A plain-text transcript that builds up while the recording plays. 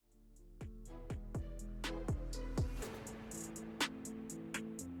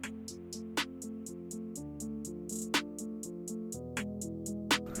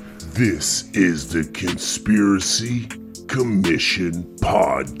This is the Conspiracy Commission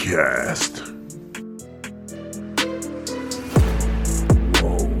Podcast.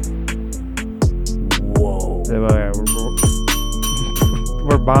 Whoa.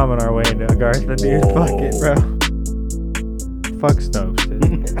 We're bombing our way into Garza, dude. Fuck it, bro. Fuck Snopes,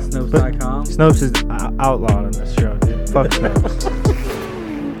 dude. Snopes.com. Snopes is outlawed on this show, dude. Fuck Snopes.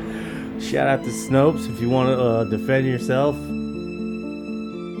 Shout out to Snopes if you want to defend yourself.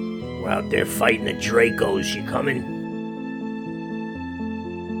 We're out there fighting the Dracos. You coming?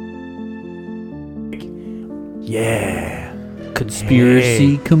 Yeah.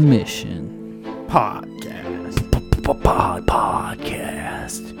 Conspiracy Commission Podcast.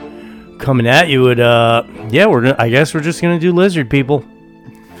 Coming at you with I guess we're just gonna do lizard people.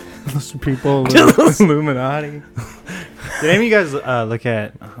 Those people, Illuminati. Did any of you guys look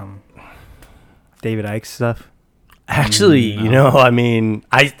at David Icke's stuff? Actually,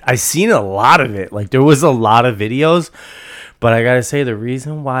 I seen a lot of it. Like, there was a lot of videos, but I gotta say the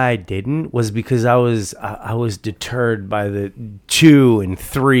reason why I didn't was because I was deterred by the 2 and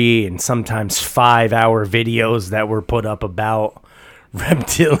 3 and sometimes 5-hour videos that were put up about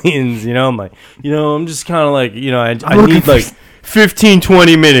reptilians. I'm like, I'm just kind of like, I need like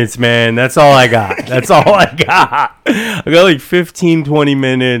 15-20 minutes, man. That's all I got. I got like 15-20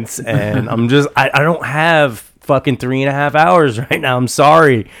 minutes, and I'm just I don't have fucking 3.5 hours right now. I'm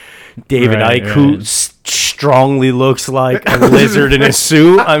sorry, David Icke, who strongly looks like a lizard in a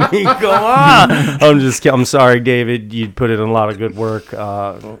suit. I mean, go on. I'm sorry, David. You put in a lot of good work.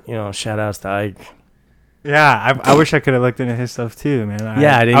 Shout outs to Icke. Yeah, I wish I could have looked into his stuff too, man.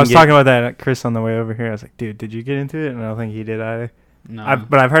 I was talking about that at Chris on the way over here. I was like, dude, did you get into it? And I don't think he did either. No.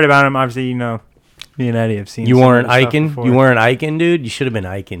 But I've heard about him. Obviously, me and Eddie have seen. You weren't Iken? You weren't Iken, dude? You should have been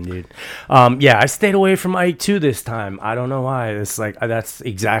Iken, dude. I stayed away from Ike too this time. I don't know why. It's like that's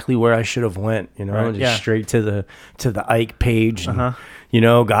exactly where I should have went. Straight to the Ike page. And,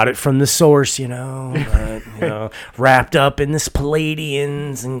 got it from the source. Wrapped up in this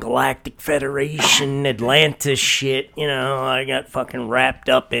Palladians and Galactic Federation, Atlantis shit. I got fucking wrapped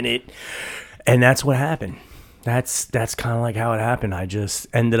up in it, and that's what happened. That's kind of like how it happened. I just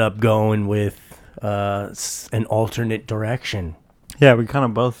ended up going with an alternate direction. Yeah, we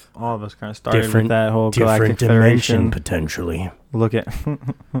kind of all of us kind of started with that whole Galactic dimension Federation. Potentially. Look at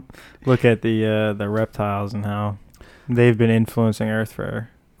the reptiles and how they've been influencing Earth for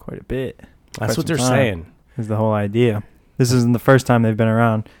quite a bit. That's what they're saying. Is the whole idea. This isn't the first time they've been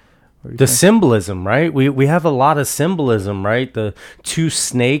around. The symbolism, right? We have a lot of symbolism, right? The 2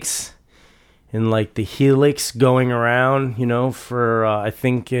 snakes in like the helix going around, for I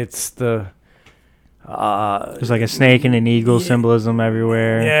think it's the there's like a snake and an eagle symbolism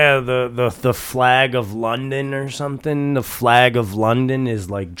everywhere. Yeah, the flag of London or something. The flag of London is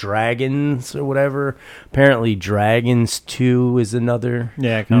like dragons or whatever. Apparently dragons too is another.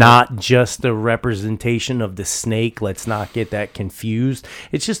 Yeah, not just the representation of the snake. Let's not get that confused.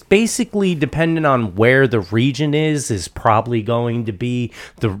 It's just basically depending on where the region is probably going to be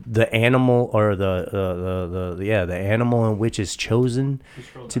the animal or the animal in which is chosen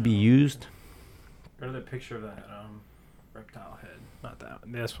to be used. Go to the picture of that reptile head. Not that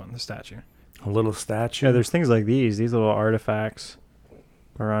one. This one, the statue. A little statue? Yeah, there's things like these little artifacts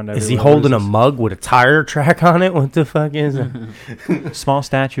around everywhere. Is he holding a mug with a tire track on it? What the fuck is it? Small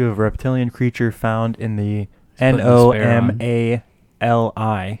statue of reptilian creature found in the Nomali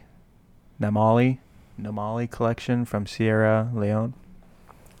collection from Sierra Leone.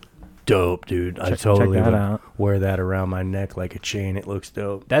 Dope, dude. I totally would wear that around my neck like a chain. It looks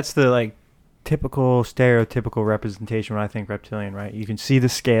dope. That's the typical stereotypical representation when I think reptilian, right? You can see the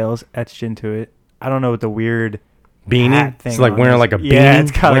scales etched into it. I don't know what the weird beanie thing. It's like wearing like a beanie. Yeah,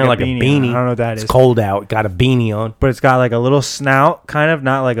 it's got like a beanie. I don't know what that is. It's cold out. Got a beanie on, but it's got like a little snout, kind of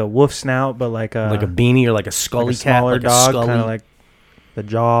not like a wolf snout, but like a beanie or like a scully cat, smaller like dog, a scully. kind of like the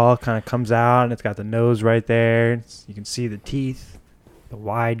jaw kind of comes out, and it's got the nose right there. You can see the teeth, the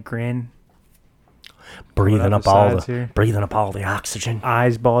wide grin. Breathing up all the oxygen.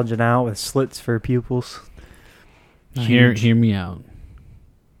 Eyes bulging out with slits for pupils. Hear me out.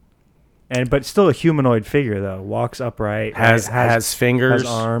 But still a humanoid figure though. Walks upright. Has fingers, has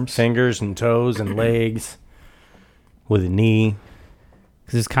arms, fingers and toes and legs, with a knee.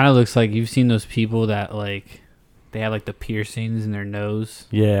 Because this kind of looks like you've seen those people that they have the piercings in their nose.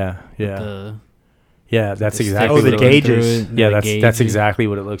 Yeah. That's exactly. The gauges. That's exactly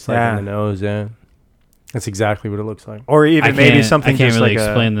what it looks like in the nose. Yeah. That's exactly what it looks like. Or even maybe something I can't just really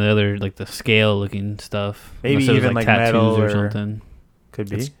explain the other, the scale looking stuff. Maybe even like tattoos metal or something. Could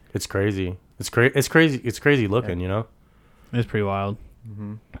be. It's crazy. It's crazy looking, It's pretty wild.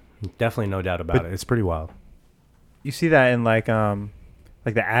 Mm-hmm. Definitely no doubt about it. It's pretty wild. You see that in like the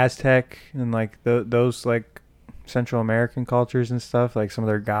Aztec and like those like Central American cultures and stuff. Like some of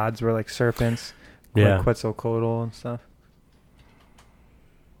their gods were like serpents, Yeah. like Quetzalcoatl and stuff.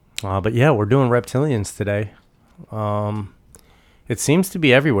 But yeah, we're doing reptilians today. It seems to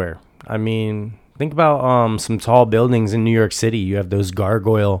be everywhere. I mean, think about some tall buildings in New York City. You have those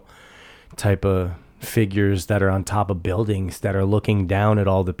gargoyle type of figures that are on top of buildings that are looking down at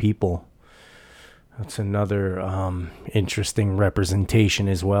all the people. That's another interesting representation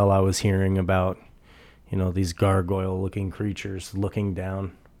as well. I was hearing about, these gargoyle looking creatures looking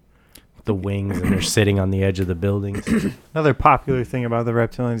down the wings and they're sitting on the edge of the buildings. Another popular thing about the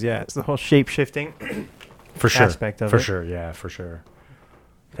reptilians, it's the whole shape shifting For sure. aspect of For it. sure, yeah, for sure.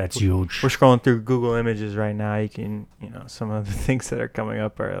 That's huge. We're scrolling through Google Images right now. You can, some of the things that are coming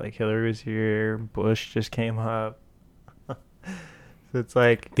up are like Hillary was here, Bush just came up. So it's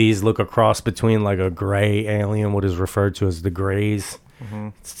like These look a cross between like a gray alien, what is referred to as the grays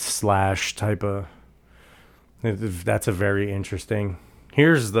slash type of. That's a very interesting.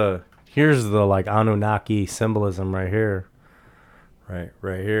 Here's the like Anunnaki symbolism right here.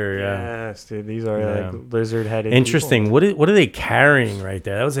 Right here, yeah. Yes, dude. These are like lizard-headed. Interesting. people. What are they carrying right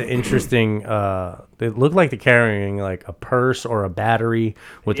there? That was an interesting. They look like they're carrying like a purse or a battery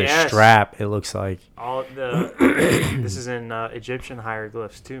with a strap. It looks like. All the this is in Egyptian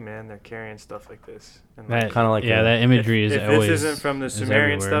hieroglyphs too, man. They're carrying stuff like this. And That, Kinda like that imagery if is always. this isn't from the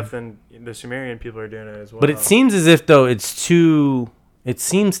Sumerian everywhere. stuff, then the Sumerian people are doing it as well. But it seems as if though it's two. It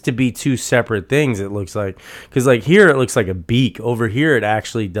seems to be two separate things. It looks like because like here it looks like a beak. Over here it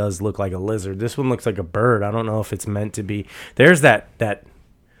actually does look like a lizard. This one looks like a bird. I don't know if it's meant to be. There's that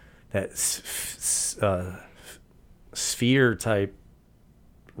sphere type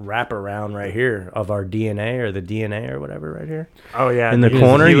wraparound right here of our DNA or the DNA or whatever right here. Oh yeah, In the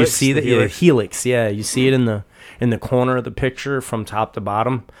corner, you helix, see the the helix. Yeah, you see it in the corner of the picture from top to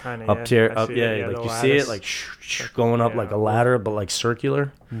bottom. Kinda, Up here, I up see it, like the you see it lattice. like going up Yeah. like a ladder, but like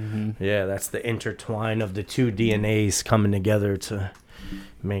circular. Mm-hmm. Yeah, that's the intertwine of the two DNAs coming together to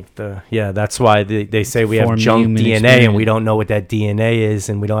make the. Yeah, that's why they say we have Form junk human DNA and experience. we don't know what that DNA is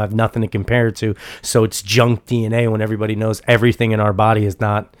and we don't have nothing to compare it to. So it's junk DNA when everybody knows everything in our body is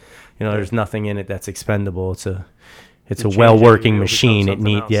not. There's nothing in it that's expendable. It's a change it, well-working it'll machine. It become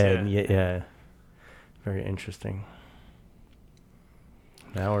need something else, yeah. Very interesting.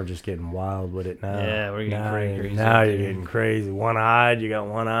 Now we're just getting wild with it now. Yeah, we're getting crazy. Now you're getting crazy. One-eyed. You got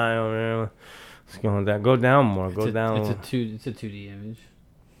one eye over there. It's going down. Go down more. Go down. It's a 2D image.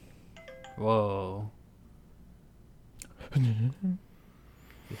 Whoa. You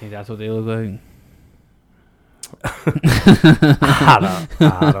think that's what they look like?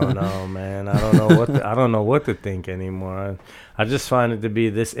 I don't know, man. I don't know what to think anymore. I just find it to be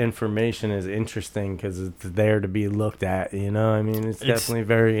this information is interesting because it's there to be looked at. I mean, it's definitely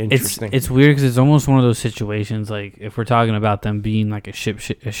very interesting. It's weird because it's almost one of those situations like if we're talking about them being like a ship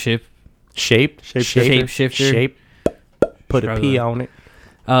shaped, shapeshifter. shape. Put a P Struggling. on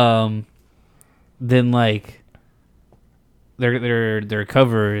it. Then like their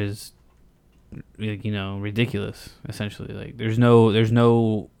cover is like, ridiculous essentially. Like there's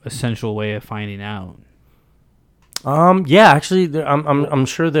no essential way of finding out. Yeah, actually, I'm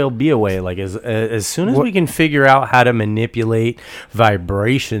sure there'll be a way. Like as soon as we can figure out how to manipulate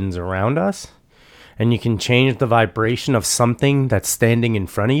vibrations around us, and you can change the vibration of something that's standing in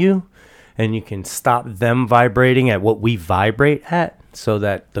front of you, and you can stop them vibrating at what we vibrate at, so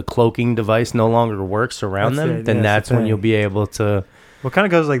that the cloaking device no longer works around them. Then that's when you'll be able to. Well, it kind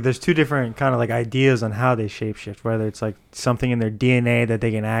of goes like there's two different kind of like ideas on how they shapeshift, whether it's like something in their DNA that they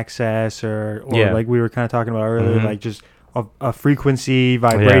can access or like we were kind of talking about earlier, like just a frequency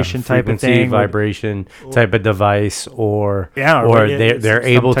vibration type of thing, vibration type of device, or it's they're some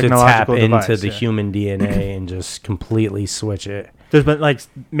able to tap technological into device, the human DNA and just completely switch it. There's been like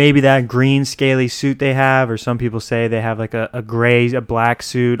maybe that green scaly suit they have, or some people say they have like a black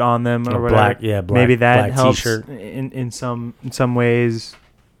suit on them or whatever. Maybe that black helps t-shirt. in some ways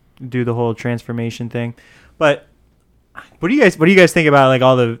do the whole transformation thing. But what do you guys think about like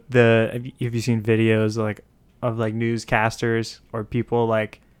all the have you seen videos like of like newscasters or people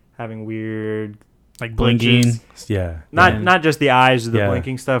like having weird Like blinking. glitches? Yeah, Not just the eyes or the Yeah.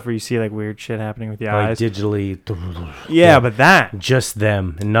 blinking stuff where you see like weird shit happening with the like eyes. digitally. Yeah, but that Just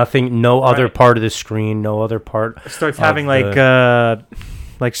them, nothing, no other Right. part of the screen, no other part. starts of having the-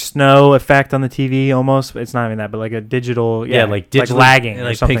 like snow effect on the TV almost. It's not even that, but like a digital, like digitally- lagging yeah, or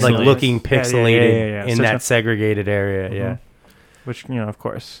like something. pixelated. like looking Yeah, yeah, pixelated yeah. in So that it's segregated area. Mhm. Yeah, which of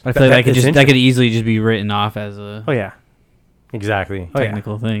course. I feel like It's that could easily just be written off as a. Oh yeah, Exactly.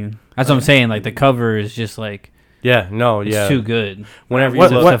 technical thing. That's what I'm saying. Like the cover is just like it's too good. Whenever you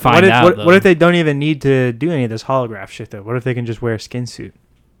What, look, what, to find what, if, out, what if they don't even need to do any of this holograph shit though? What if they can just wear a skin suit?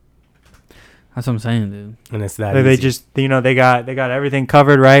 That's what I'm saying, dude. and it's that Like they easy. just they got everything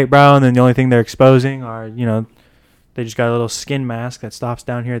covered, right, bro? And then the only thing they're exposing are they just got a little skin mask that stops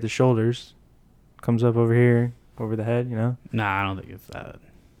down here at the shoulders, comes up over here, over the head. Nah, I don't think it's that.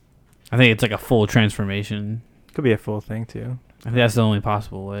 I think it's like a full transformation. Could be a full thing too. I think that's the only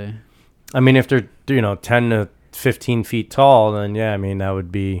possible way. I mean, if they're 10 to 15 feet tall, then yeah, I mean that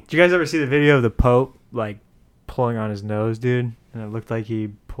would be. Did you guys ever see the video of the Pope like pulling on his nose, dude? And it looked like he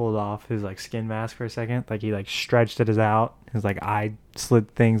pulled off his like skin mask for a second, like he like stretched it out. His like eye slit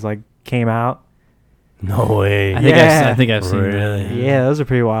things like came out. No way. I think Yeah. I think I've seen Really? that. Yeah, those are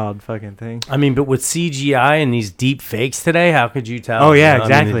pretty wild fucking things. I mean, but with CGI and these deep fakes today, how could you tell? Oh, yeah, I mean,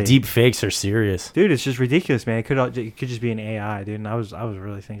 exactly. the deep fakes are serious. Dude, it's just ridiculous, man. It could just be an AI, dude. And I was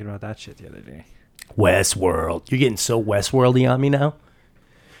really thinking about that shit the other day. Westworld. You're getting so Westworldy on me now.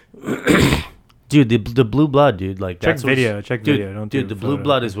 Dude, the blue blood, dude. Like Check that's what's- video. Check dude, video. Don't dude, do the blue photo.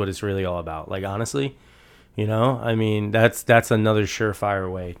 blood is what it's really all about. Like honestly, I mean that's another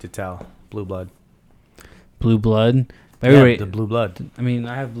surefire way to tell blue blood. Blue blood. Yeah, Wait, the blue blood. I mean,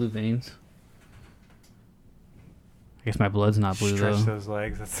 I have blue veins. I guess my blood's not blue Stretch though. those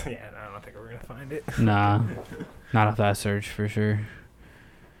legs. I don't think we're gonna find it. Nah, not off that search for sure.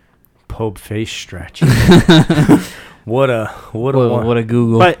 Pope face stretch. What a What a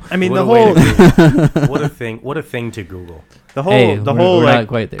Google. But I mean, what the a way whole to Google. What a thing to Google. the whole Hey, the we're whole not like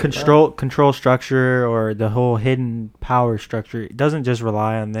quite there. control structure or the whole hidden power structure, it doesn't just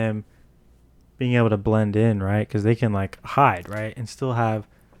rely on them being able to blend in, right? Because they can like hide, right, and still have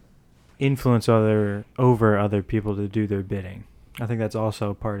influence over other people to do their bidding. I think that's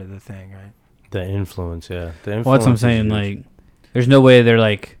also part of the thing, right? The influence, yeah. The influence Well, that's what I'm is saying. huge. Like, there's no way they're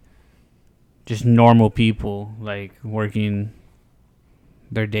like just normal people like working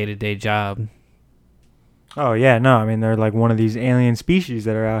their day-to-day job. Oh yeah, no, I mean they're like one of these alien species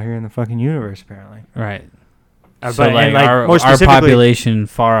that are out here in the fucking universe, apparently. Right. So So like, our more specifically, population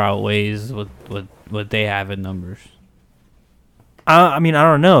far outweighs what they have in numbers. I mean, I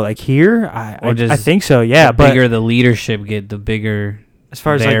don't know. Like here, Or I just think so. Yeah, The but bigger the leadership get, the bigger as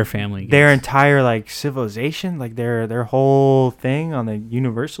far as their like family gets. their entire like civilization, like their whole thing on the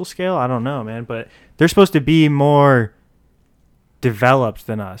universal scale, I don't know, man. But they're supposed to be more developed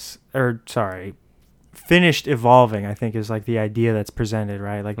than us, or sorry, finished evolving. I think is like the idea that's presented,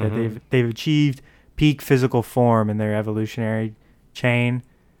 right? Like that they've achieved peak physical form in their evolutionary chain,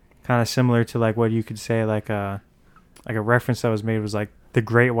 kind of similar to like what you could say like a reference that was made was like the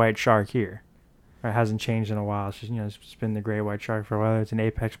great white shark here. It hasn't changed in a while. It's just, it's been the great white shark for a while. It's an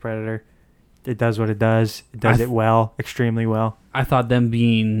apex predator. It does what it does. It does it well, extremely well. I thought them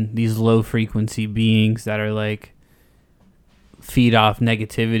being these low frequency beings that are like feed off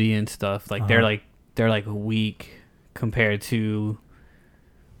negativity and stuff. Like they're like weak compared to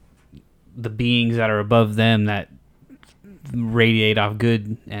the beings that are above them that radiate off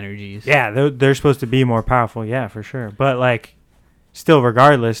good energies. Yeah, they're supposed to be more powerful. Yeah, for sure. But like, still,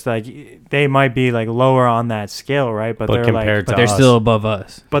 regardless, like they might be like lower on that scale, right? But they're like, But they're still above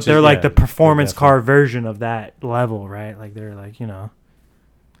us. but Just- they're like yeah, the performance they're car version of that level, right? Like they're like, It's like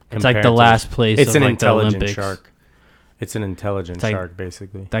compared the to- last place It's of an like the intelligent Olympics. shark. It's an intelligent It's like- shark,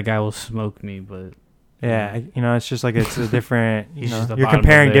 basically. That guy will smoke me, but yeah, it's just like it's a different. He's just the You're bottom of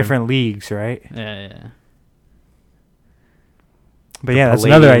comparing there. different leagues, right? yeah. But The yeah, that's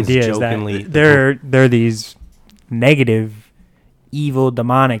another Palladians idea. Is jokingly- that they're these negative, evil,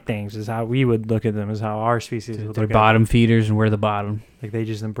 demonic things. Is how we would look at them. Is how our species would They're look bottom feeders, and we're the bottom. at them. Like they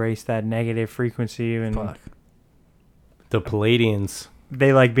just embrace that negative frequency, and Fuck. The Palladians.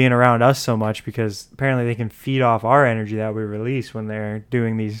 they like being around us so much because apparently they can feed off our energy that we release when they're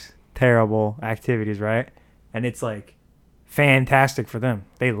doing these terrible activities, right? And it's like fantastic for them.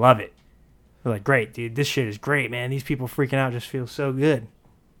 They love it. They're like, great, dude, this shit is great, man. These people freaking out just feel so good.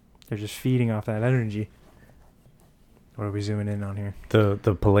 They're just feeding off that energy. What are we zooming in on here? The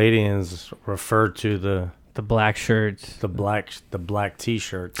Palladians refer to The black shirts. the black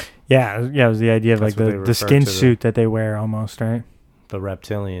T-shirts, Yeah, it was the idea of That's like what they the refer skin to the- suit that they wear almost, right? the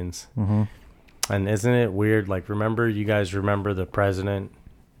reptilians. Mm-hmm. And isn't it weird? Like, you guys remember the president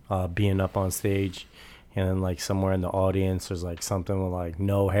being up on stage, and then like somewhere in the audience there's like something with like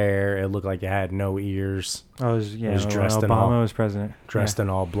no hair. It looked like it had no ears. Oh, was was when dressed in Obama all- was president. Dressed in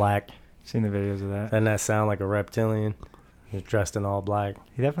all black. Seen the videos of that. Doesn't that sound like a reptilian? He was dressed in all black.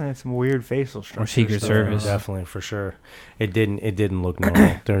 He definitely had some weird facial structure. Or Secret Service. Definitely, for sure. It didn't look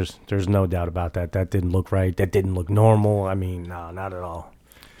normal. There's no doubt about that. That didn't look right. That didn't look normal. I mean, no, not at all.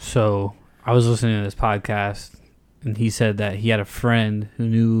 So I was listening to this podcast, and he said that he had a friend who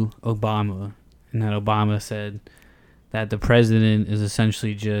knew Obama, and that Obama said that the president is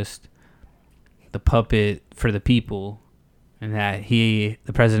essentially just the puppet for the people, and that the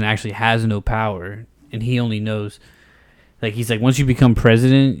president actually has no power, and he only knows. Like, he's like, once you become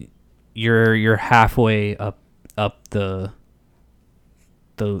president, you're halfway up the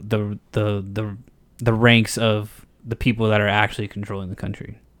ranks of the people that are actually controlling the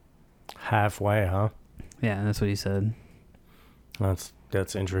country. Halfway, huh? Yeah, that's what he said.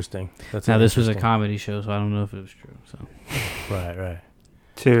 That's interesting. Now, this was a comedy show, so I don't know if it was true. So Right.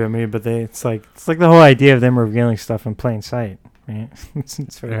 Too. I mean, but it's like the whole idea of them revealing stuff in plain sight, right? It's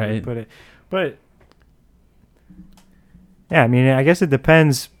sort of how you Right. put it. But yeah, I mean, I guess it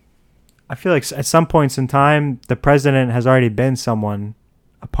depends. I feel like at some points in time, the president has already been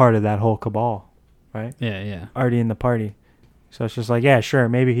a part of that whole cabal, right? yeah. Already in the party. So it's just like, yeah, sure,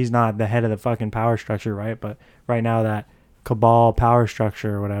 maybe he's not the head of the fucking power structure, right? But right now, that cabal power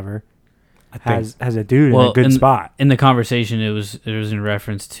structure or whatever has a dude in a good spot. In the conversation, it was in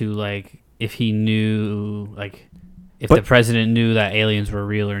reference to, like, if he knew, like, if the president knew that aliens were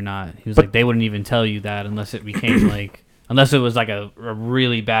real or not. He was like, they wouldn't even tell you that unless it became like, unless it was like a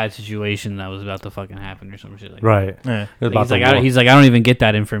really bad situation that was about to fucking happen or some shit like Right. that. Yeah. Like, he's like, I don't even get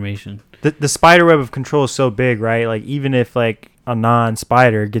that information. The spider web of control is so big, right? Like, even if like a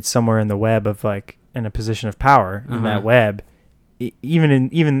non-spider gets somewhere in the web of like in a position of power in that web,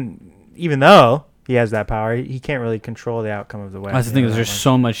 even though he has that power, he can't really control the outcome of the web. That's the thing, is there's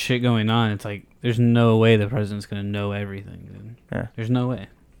so much shit going on. It's like, there's no way the president's gonna know everything, dude. Yeah. There's no way.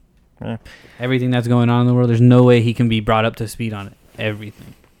 Yeah. Everything that's going on in the world, there's no way he can be brought up to speed on it.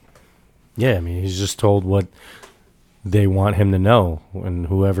 Everything. Yeah, I mean, he's just told what they want him to know, and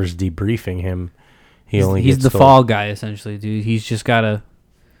whoever's debriefing him, he's the fall guy, essentially, dude. He's just gotta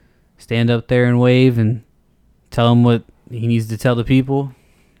stand up there and wave and tell him what he needs to tell the people,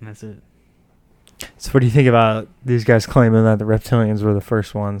 and that's it. So what do you think about these guys claiming that the reptilians were the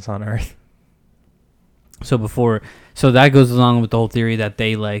first ones on Earth? So that goes along with the whole theory that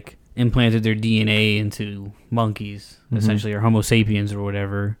they like implanted their DNA into monkeys, essentially, or Homo sapiens or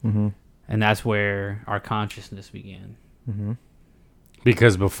whatever, and that's where our consciousness began.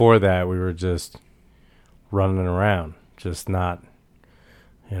 Because before that, we were just running around, just not,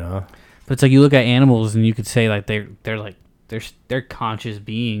 But it's like, you look at animals and you could say like they're conscious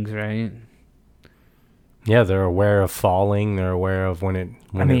beings, right? Yeah, they're aware of falling. They're aware of when it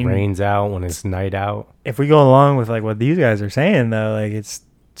rains out, when it's night out. If we go along with like what these guys are saying, though, like it's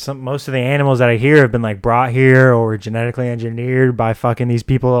most of the animals that I hear have been like brought here or genetically engineered by fucking these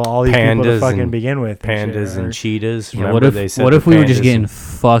people, all these people to fucking begin with. Pandas and cheetahs. Yeah, what if we were just getting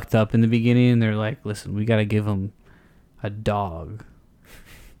fucked up in the beginning and they're like, listen, we got to give them a dog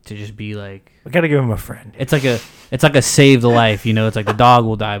to just be like, we got to give him a friend. It's like a save the life, It's like the dog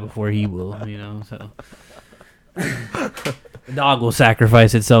will die before he will, so. The dog will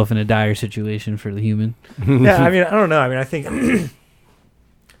sacrifice itself in a dire situation for the human. Yeah, I mean, I don't know. I mean, I think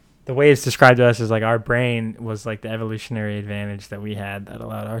the way it's described to us is like our brain was like the evolutionary advantage that we had that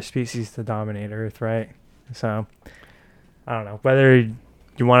allowed our species to dominate Earth, right? So, I don't know whether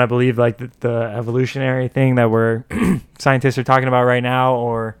you want to believe like the evolutionary thing that we're scientists are talking about right now,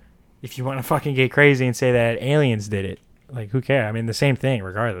 or if you want to fucking get crazy and say that aliens did it. Like, who cares? I mean, the same thing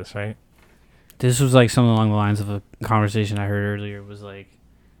regardless, right? This was like something along the lines of a conversation I heard earlier. Was like,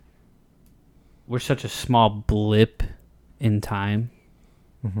 we're such a small blip in time.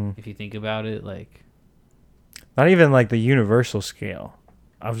 If you think about it, like, not even like the universal scale.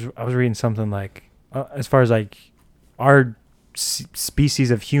 I was reading something like as far as like our species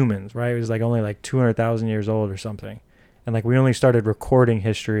of humans, right? It was like only like 200,000 years old or something, and like we only started recording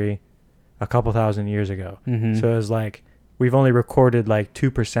history a couple thousand years ago. So it was like, we've only recorded like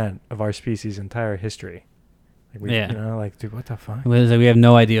 2% of our species' entire history. Like dude, what the fuck? We have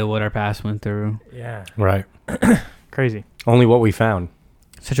no idea what our past went through. Yeah. Right. Crazy. Only what we found.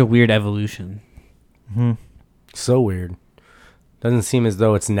 Such a weird evolution. So weird. Doesn't seem as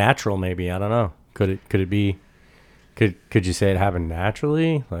though it's natural. Maybe, I don't know. Could it be? Could you say it happened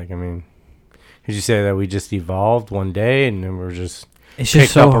naturally? Like, I mean, could you say that we just evolved one day and then we're just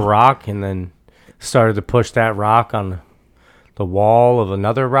picked up a rock and then started to push that rock on the wall of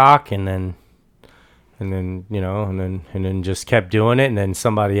another rock, and then just kept doing it, and then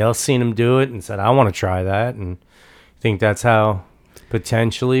somebody else seen him do it and said, I want to try that, and I think that's how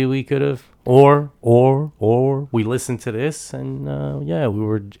potentially we could have Or we listen to this and we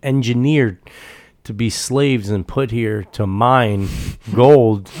were engineered to be slaves and put here to mine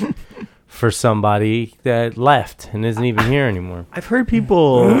gold for somebody that left and isn't even here anymore. I've heard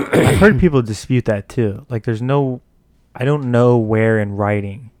people dispute that too. Like I don't know where in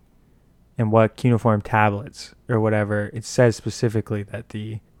writing and what cuneiform tablets or whatever it says specifically that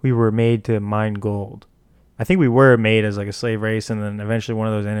we were made to mine gold. I think we were made as like a slave race, and then eventually one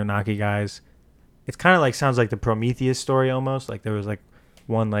of those Anunnaki guys. It's kind of like sounds like the Prometheus story almost. Like there was like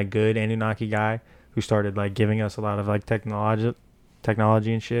one like good Anunnaki guy who started like giving us a lot of like technology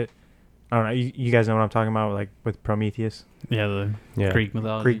and shit. I don't know. You guys know what I'm talking about, like with Prometheus? Yeah, Greek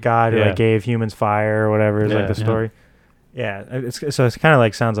mythology. Greek god who like gave humans fire or whatever is like the story. Yeah, it's kind of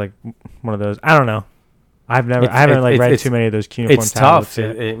like sounds like one of those. I don't know. I haven't read too many of those cuneiform tablets. It's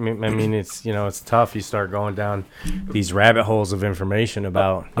tough. I mean, it's tough. You start going down these rabbit holes of information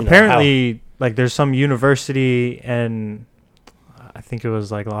about. Apparently, like there's some university in, I think it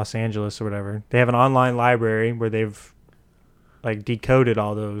was like Los Angeles or whatever. They have an online library where they've like decoded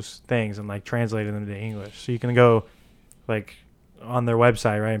all those things and like translated them to English. So you can go like on their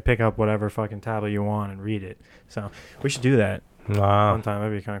website, right, and pick up whatever fucking tablet you want and read it. So we should do that. Wow. One time.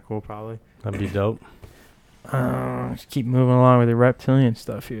 That'd be kind of cool, probably. That'd be dope. Just keep moving along with the reptilian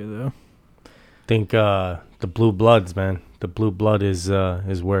stuff here, though. Think the blue bloods, man. The blue blood is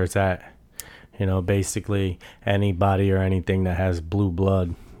where it's at. Basically anybody or anything that has blue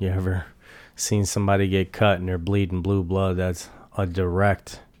blood. You ever seen somebody get cut and they're bleeding blue blood? That's a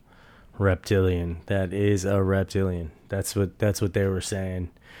direct reptilian. That is a reptilian. That's what they were saying.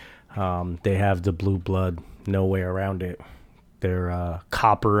 They have the blue blood. No way around it. They're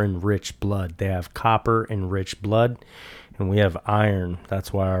copper and rich blood. They have copper and rich blood, and we have iron.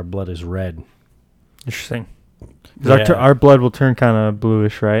 That's why our blood is red. Interesting. Because our blood will turn kind of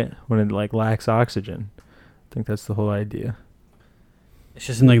bluish, right, when it like lacks oxygen. I think that's the whole idea. It's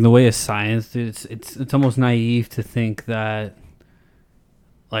just in like the way of science, dude. It's almost naive to think that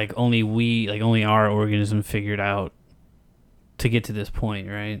like only our organism figured out to get to this point,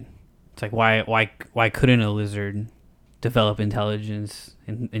 right? It's like why couldn't a lizard develop intelligence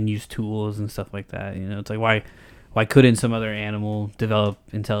and use tools and stuff like that? It's like why couldn't some other animal develop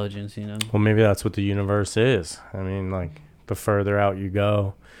intelligence? Well, maybe that's what the universe is. I mean, like the further out you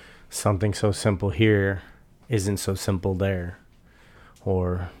go, something so simple here isn't so simple there,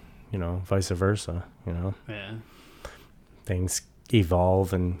 or vice versa. Yeah, things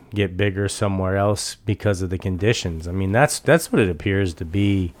evolve and get bigger somewhere else because of the conditions. I mean, that's what it appears to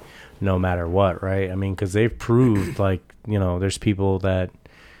be, no matter what, right? I mean, because they've proved like there's people that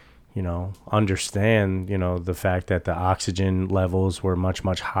understand the fact that the oxygen levels were much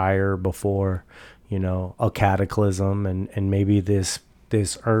higher before a cataclysm, and maybe this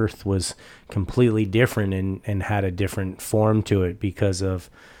earth was completely different and had a different form to it because of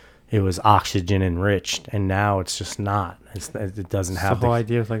it was oxygen enriched, and now it's just not. It doesn't have the whole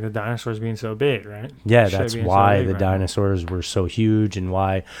idea of like the dinosaurs being so big, right? Yeah, that's why the dinosaurs were so huge, and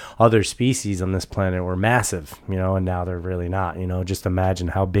why other species on this planet were massive, and now they're really not. Just imagine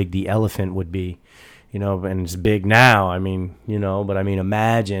how big the elephant would be, and it's big now. I mean, but I mean,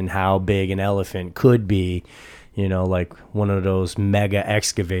 imagine how big an elephant could be, like one of those mega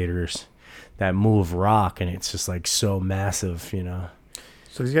excavators that move rock, and it's just like so massive,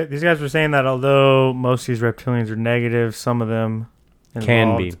 So these guys were saying that although most of these reptilians are negative, some of them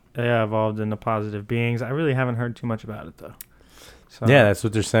evolved into positive beings. I really haven't heard too much about it though. So. Yeah, that's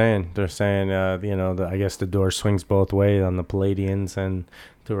what they're saying. They're saying, I guess the door swings both ways on the Palladians and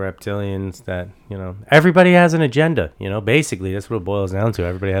the reptilians. That everybody has an agenda. Basically that's what it boils down to.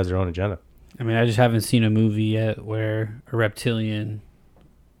 Everybody has their own agenda. I mean, I just haven't seen a movie yet where a reptilian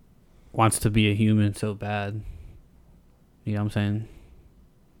wants to be a human so bad. You know what I'm saying?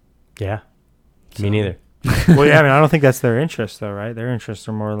 Yeah, me neither. Well, yeah, I mean, I don't think that's their interest, though, right? Their interests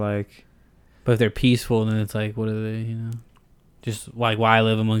are more like... But if they're peaceful, then it's like, what are they, Just like, why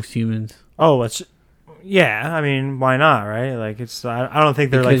live amongst humans? Oh, yeah, I mean, why not, right? Like, it's... I don't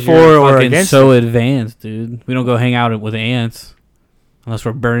think they're because like for or against so advanced, dude. We don't go hang out with ants. Unless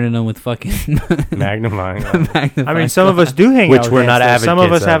we're burning them with fucking... magnifying. I mean, some of us do hang out with we're not ants. advocates. Some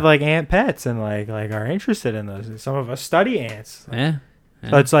of us have, like, ant pets and, like are interested in those. Some of us study ants. Yeah.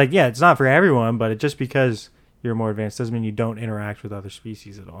 So it's like, yeah, it's not for everyone, but just because you're more advanced doesn't mean you don't interact with other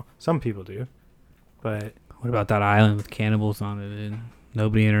species at all. Some people do, but... What about that island with cannibals on it, dude?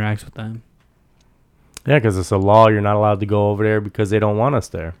 Nobody interacts with them. Yeah, because it's a law. You're not allowed to go over there because they don't want us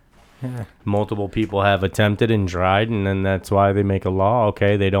there. Yeah. Multiple people have attempted and tried, and then that's why they make a law.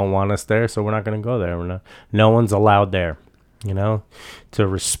 Okay, they don't want us there, so we're not going to go there. No one's allowed there. You know, to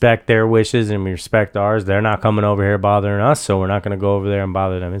respect their wishes and we respect ours. They're not coming over here bothering us, so we're not going to go over there and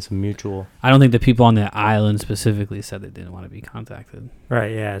bother them. It's a mutual. I don't think the people on the island specifically said they didn't want to be contacted.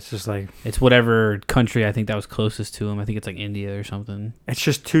 Right, yeah, it's just like... It's whatever country I think that was closest to them. I think it's like India or something. It's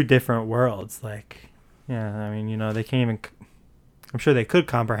just two different worlds. Like, yeah, I mean, you know, they can't even... I'm sure they could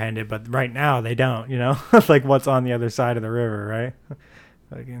comprehend it, but right now they don't, you know? Like, what's on the other side of the river, right?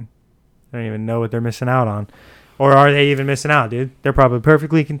 Like, they don't even know what they're missing out on. Or are they even missing out, dude? They're probably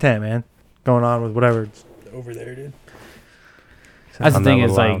perfectly content, man. Going on with whatever's over there, dude. That's the thing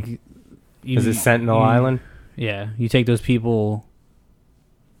is, like... Is it Sentinel Island? Yeah. You take those people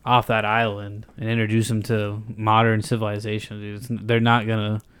off that island and introduce them to modern civilization, dude. They're not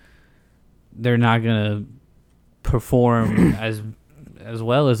gonna perform as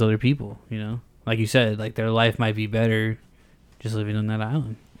well as other people, you know? Like you said, like their life might be better just living on that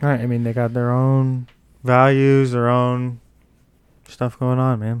island. Right. I mean, they got their own values, their own stuff going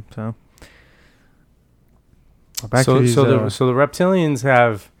on, man. So back to these, so the reptilians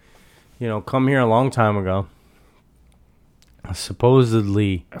have, you know, come here a long time ago.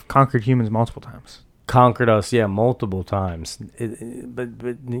 Supposedly have conquered humans multiple times. Conquered us, yeah, multiple times. But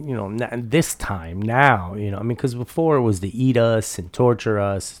you know, this time now, you know, I mean, because before it was to eat us and torture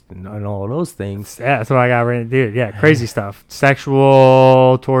us and all of those things. Yeah, that's what I got ready to do. Yeah, crazy stuff.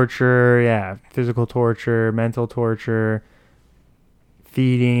 Sexual torture, yeah, physical torture, mental torture,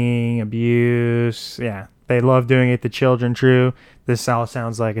 feeding, abuse. Yeah, they love doing it to children. True. This all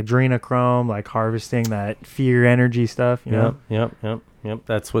sounds like adrenochrome, like harvesting that fear energy stuff. You know. Yep.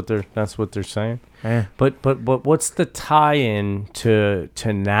 That's what they're saying. Yeah. But what's the tie-in to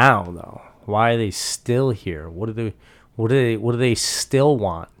now though? Why are they still here? What do they still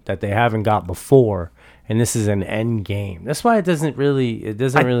want that they haven't got before? And this is an end game. That's why it doesn't really.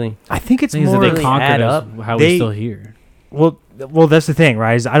 I think it's Things more that they conquered us. How we're They- still here. Well, that's the thing,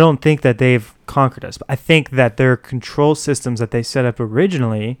 right? Is I don't think that they've conquered us. But I think that their control systems that they set up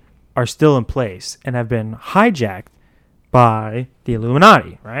originally are still in place and have been hijacked by the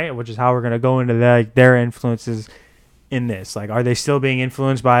Illuminati, right? Which is how we're going to go into their influences in this. Like, are they still being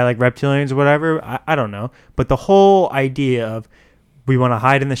influenced by like reptilians or whatever? I don't know. But the whole idea of we want to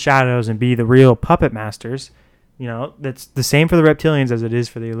hide in the shadows and be the real puppet masters, you know, that's the same for the reptilians as it is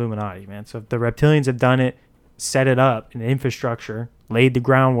for the Illuminati, man. So if the reptilians have done it, set it up in infrastructure, laid the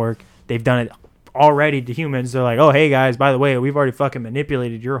groundwork, they've done it already to humans. They're like, oh, hey guys, by the way, we've already fucking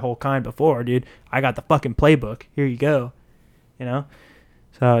manipulated your whole kind before, dude. I got the fucking playbook. Here you go. You know?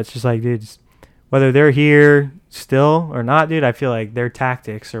 So it's just like, dude, whether they're here still or not, dude, I feel like their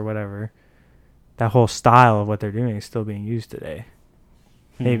tactics or whatever, that whole style of what they're doing is still being used today.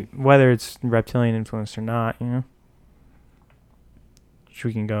 Maybe whether it's reptilian influence or not, you know? Which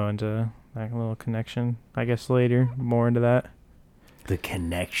we can go into like a little connection, I guess, later, more into that. The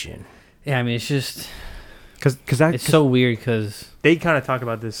connection. Yeah, I mean, it's just... It's so weird because... They kind of talk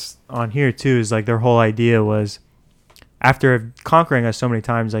about this on here, too, is like their whole idea was after conquering us so many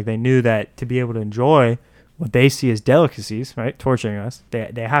times, like they knew that to be able to enjoy what they see as delicacies, right, torturing us, they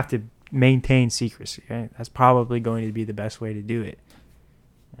have to maintain secrecy, right? That's probably going to be the best way to do it.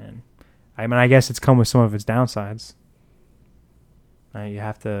 And I mean, I guess it's come with some of its downsides. You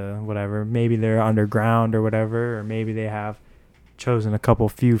have to, whatever, maybe they're underground or whatever, or maybe they have chosen a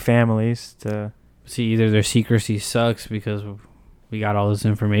few families to... See, either their secrecy sucks because we got all this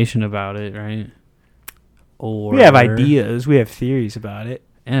information about it, right? Or... We have ideas, we have theories about it.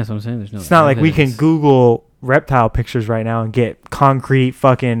 Yeah, that's what I'm saying. There's no It's not like we can evidence. Google reptile pictures right now and get concrete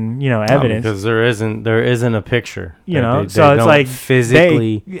fucking, you know, evidence. Because there isn't a picture. You know, they so it's don't like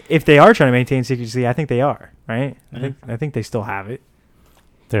physically... if they are trying to maintain secrecy, I think they are, right? Yeah. I think they still have it.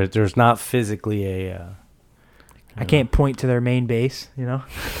 There's not physically a... I can't point to their main base, you know?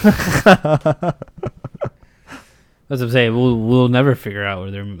 That's what I'm saying. We'll never figure out where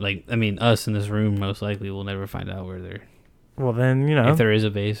they're... Like, I mean, us in this room, most likely, will never find out where they're... Well, then, you know. If there is a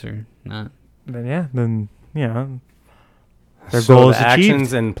base or not. Then, you know. Their So goal the is achieved.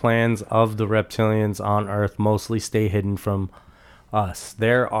 actions and plans of the reptilians on Earth mostly stay hidden from us.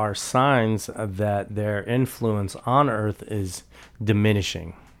 There are signs that their influence on Earth is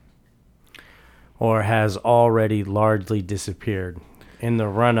diminishing or has already largely disappeared in the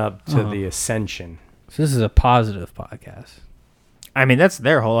run-up to the ascension. So this is a positive podcast. I mean, that's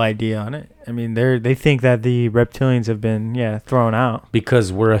their whole idea on it. I mean, they think that the reptilians have been, thrown out.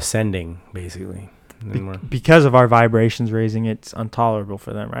 Because we're ascending, basically. And Because of our vibrations raising, it's intolerable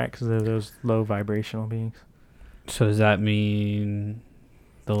for them, right? Because they're those low vibrational beings. So does that mean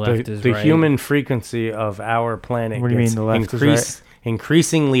the left is the right? human frequency of our planet What do you gets mean the left is right?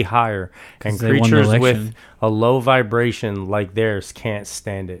 increasingly higher, and 'Cause they won the creatures with election. a low vibration like theirs can't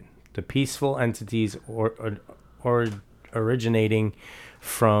stand it. The peaceful entities or originating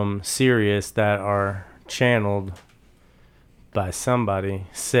from Sirius that are channeled by somebody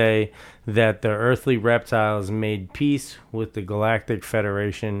say that the earthly reptiles made peace with the Galactic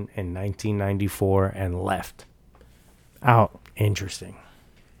Federation in 1994 and left. Out. Interesting.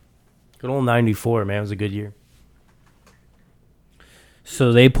 Good old 94, man. It was a good year.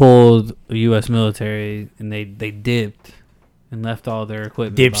 So they pulled the U.S. military and they dipped and left all their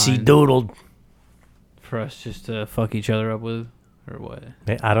equipment Dipsy behind doodled. for us just to fuck each other up with, or what?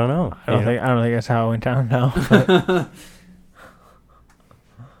 I don't know. I don't think that's how it went down. No. But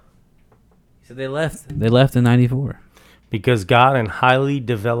So they left. They left in '94. Because God and highly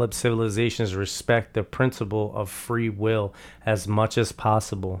developed civilizations respect the principle of free will as much as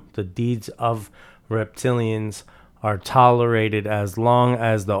possible. The deeds of reptilians are tolerated as long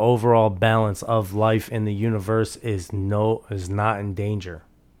as the overall balance of life in the universe is not in danger.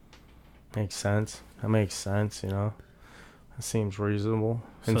 Makes sense. That makes sense, you know. That seems reasonable.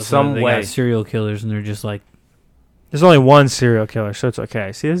 In some they way. got serial killers, and they're just like, there's only one serial killer, so it's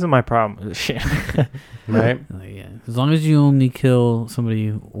okay. See, this is my problem with this shit. Right? yeah, as long as you only kill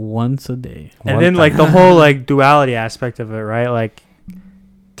somebody once a day. And One then, time. like, the whole, like, duality aspect of it, right? Like,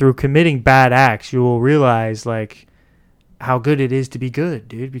 through committing bad acts, you will realize, like, how good it is to be good,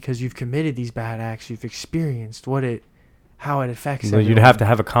 dude, because you've committed these bad acts. You've experienced how it affects So you'd everyone. have to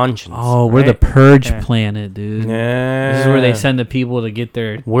have a conscience. Oh, we're the Right? purge Yeah. planet, dude. Yeah. This is where they send the people to get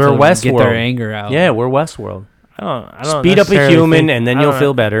their We're to get Westworld. their anger out. Yeah, we're Westworld. I don't Speed up a necessarily human, think- and then I you'll don't-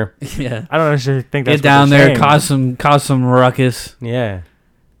 feel better. yeah. I don't necessarily think that's Get down what they're there, saying. cause some ruckus. Yeah.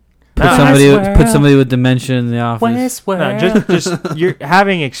 Put No, somebody with dementia in the office. No, just you're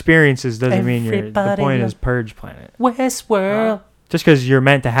having experiences doesn't mean you're. The Everybody point lo- is purge planet. Westworld. Just because you're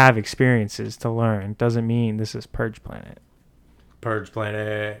meant to have experiences to learn doesn't mean this is purge planet. Purge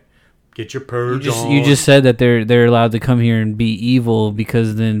planet. Get your You purge you just said that they're allowed to come here and be evil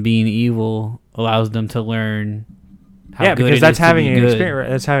because then being evil allows them to learn. How Yeah, good because it that's is to having be an good. experience.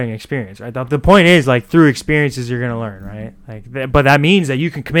 That's having an experience, right? The point is, like, through experiences, you're gonna learn, right? Like, but that means that you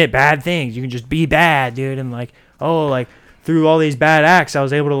can commit bad things. You can just be bad, dude, and like, oh, like through all these bad acts, I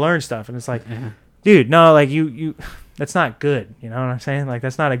was able to learn stuff, and it's like, Yeah, dude, no, like you, that's not good. You know what I'm saying? Like,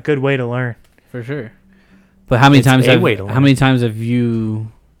 that's not a good way to learn. for sure. But how many It's times a way to how learn. many times have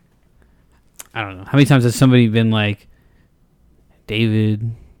you? I don't know. How many times has somebody been like,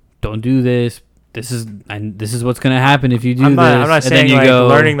 David, don't do this. This is what's gonna happen if you do I'm this. not and saying then you like go,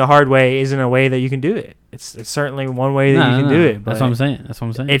 learning the hard way isn't a way that you can do it. It's certainly one way that No, you can no, do no. it. But That's what I'm saying. That's what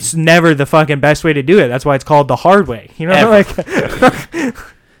I'm saying. it's never the fucking best way to do it. That's why it's called the hard way. You know, like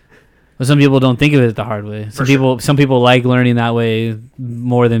But some people don't think of it the hard way. Some people like learning that way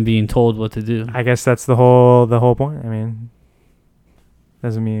more than being told what to do. I guess that's the whole point. I mean,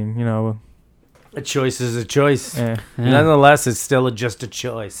 doesn't mean, you know, A choice is a choice. eh. Yeah. Nonetheless, it's still just a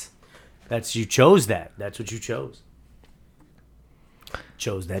choice. You chose that. That's what you chose.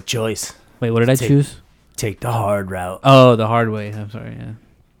 Chose that choice. Wait, what did I choose? Take the hard route. Oh, the hard way. I'm sorry. Yeah.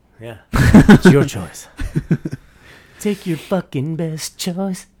 Yeah. It's your choice. Take your fucking best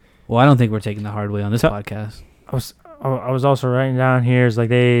choice. Well, I don't think we're taking the hard way on this podcast. I was also writing down here is like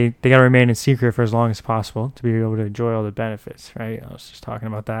they got to remain in secret for as long as possible to be able to enjoy all the benefits, right? I was just talking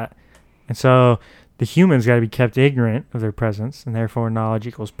about that. And so the humans got to be kept ignorant of their presence, and therefore knowledge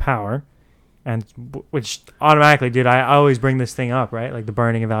equals power. And which automatically, dude, I always bring this thing up, right? Like the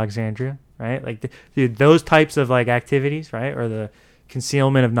burning of Alexandria, right? Like, dude, those types of like activities, right? Or the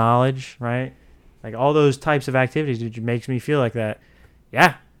concealment of knowledge, right? Like all those types of activities, dude, it makes me feel like that.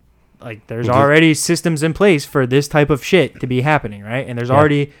 Yeah. Like there's already systems in place for this type of shit to be happening, right? And there's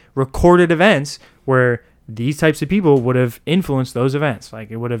already recorded events where these types of people would have influenced those events. Like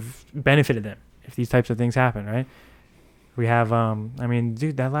it would have benefited them if these types of things happen, right? We have, I mean,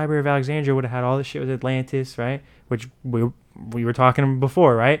 dude, that Library of Alexandria would have had all this shit with Atlantis, right? Which we were talking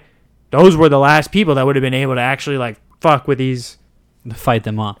before, right? Those were the last people that would have been able to actually like fuck with these. Fight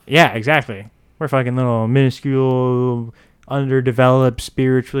them off. Yeah, exactly. We're fucking little minuscule, underdeveloped,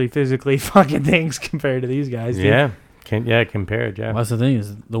 spiritually, physically fucking things compared to these guys. Dude. Yeah. Compared. Yeah. Well, that's the thing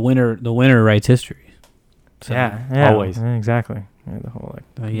is the winner writes history. So, Yeah, always. exactly. Yeah, the whole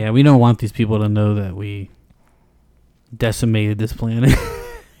like. yeah, we don't want these people to know that we decimated this planet.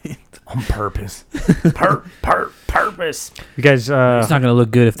 On purpose. Purpose. You guys, It's not going to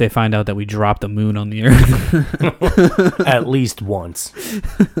look good if they find out that we dropped the moon on the earth. At least once.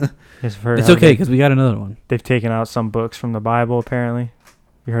 heard It's how okay because we got another one. they've taken out some books from the Bible apparently.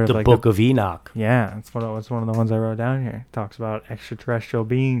 You heard The of like Book of Enoch. Yeah, it's one of the ones I wrote down here. It talks about extraterrestrial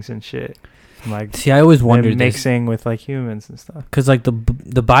beings and shit. And, like, See, I always wondered them mixing with like humans and stuff. because like the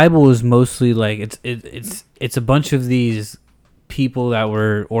Bible is mostly like it's a bunch of these people that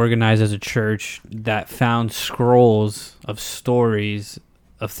were organized as a church that found scrolls of stories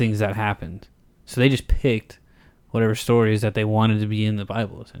of things that happened. So they just picked whatever stories that they wanted to be in the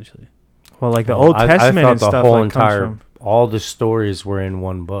Bible, essentially. Well, like the Old Testament I and thought stuff the whole like, comes from. all the stories were in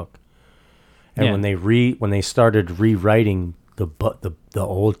one book. And Yeah. when they started rewriting the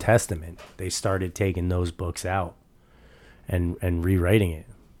Old Testament, they started taking those books out and rewriting it.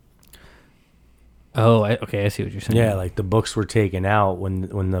 Oh, okay, I see what you're saying. Yeah, like the books were taken out when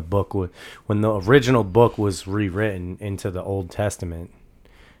the original book was rewritten into the Old Testament.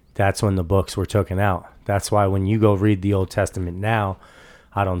 That's when the books were taken out. That's why when you go read the Old Testament now,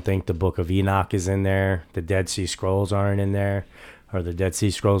 I don't think the Book of Enoch is in there. The Dead Sea Scrolls aren't in there, or the Dead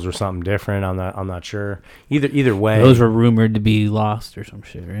Sea Scrolls were something different. I'm not sure. Either way, Those were rumored to be lost or some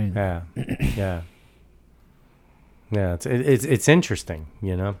shit, right? Yeah, yeah, yeah. It's interesting,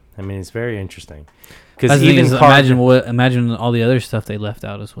 you know. I mean, it's very interesting because even imagine all the other stuff they left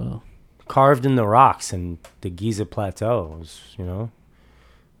out as well. Carved in the rocks and the Giza Plateau was, you know,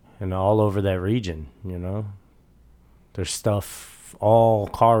 and all over that region, you know, there's stuff all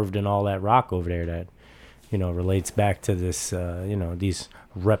carved in all that rock over there that, you know, relates back to this, you know, these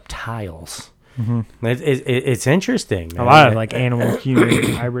reptiles. Mm-hmm. It's interesting, man. A lot of like animal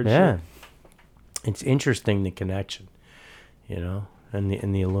human hybrid Yeah, shit. it's interesting, the connection, you know, and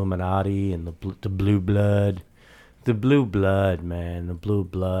the Illuminati and the blue blood. The blue blood, man. The blue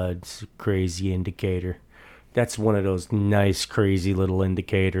blood's a crazy indicator. That's one of those nice, crazy little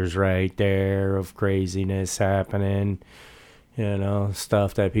indicators right there of craziness happening. You know,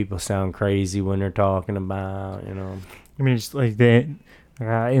 stuff that people sound crazy when they're talking about, you know. I mean, it's like the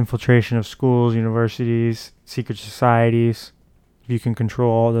infiltration of schools, universities, secret societies. If you can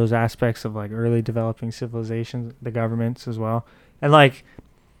control all those aspects of like early developing civilizations, the governments as well. And like,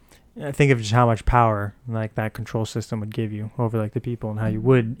 I think of just how much power like that control system would give you over like the people, and how you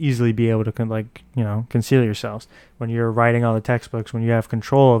would easily be able to conceal yourselves when you're writing all the textbooks, when you have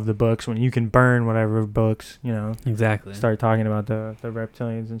control of the books, when you can burn whatever books, you know, Exactly. start talking about the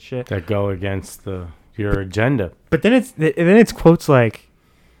reptilians and shit That go against your agenda. But then it's quotes like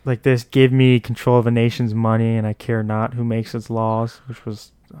this: "Give me control of a nation's money, and I care not who makes its laws," which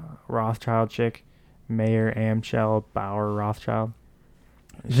was Rothschild chick, Mayor Amschel Bauer Rothschild.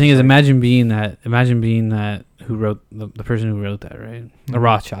 The thing is, imagine being that who wrote the person who wrote that, right? Mm-hmm. A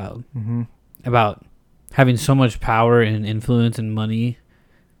Rothschild. Mm-hmm. About having so much power and influence and money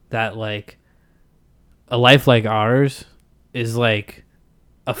that like a life like ours is like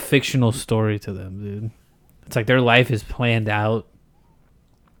a fictional story to them, dude. It's like their life is planned out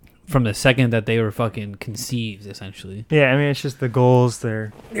from the second that they were fucking conceived, essentially. Yeah, I mean, it's just the goals,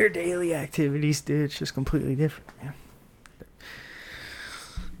 their daily activities, dude. It's just completely different, man.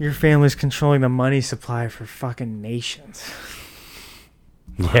 Your family's controlling the money supply for fucking nations.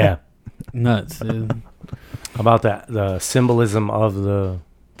 Yeah. Nuts, dude. How about that? The symbolism of the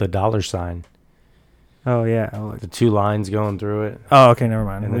dollar sign. Oh yeah. The two lines going through it. Oh, okay, never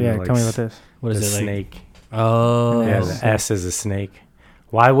mind. And then Yeah, like tell me about this. What The is it like? snake. Oh, Yeah, the S is a snake.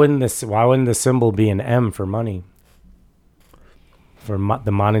 Why wouldn't the symbol be an M for money? For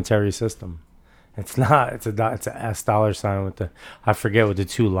the monetary system. It's not. It's a S dollar sign with I forget what the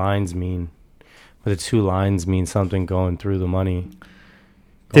two lines mean. But the two lines mean something going through the money.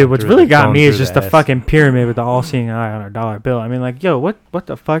 Dude, what's really got me is just the S. fucking pyramid with the all-seeing eye on our dollar bill. I mean, like, yo, what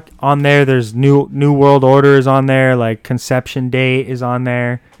the fuck? On there, there's new world order is on there. Like, conception date is on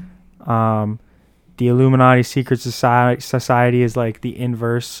there. The Illuminati secret society is like the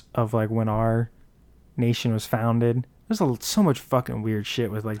inverse of like when our nation was founded. There's so much fucking weird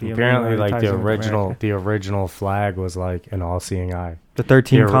shit with like the Apparently, Illuminati like ties in with America. the original flag was like an all-seeing eye. The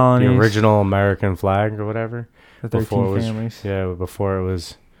 13 colonies. The original American flag or whatever. The 13 it families. Yeah, before it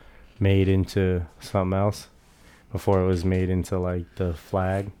was made into something else. Before it was made into like the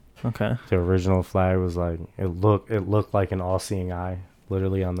flag. Okay. The original flag was like it looked like an all-seeing eye,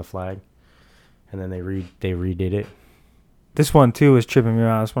 literally on the flag. And then they redid it. This one too was tripping me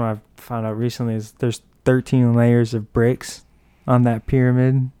out. This one I found out recently is there's 13 layers of bricks on that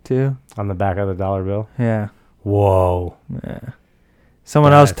pyramid too. On the back of the dollar bill. Yeah. Whoa. Yeah.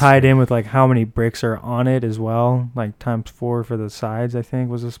 Someone else That's tied in with like how many bricks are on it as well, like times 4 for the sides. I think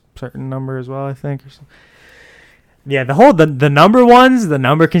was a certain number as well. I think. Or something. Yeah, the number ones, the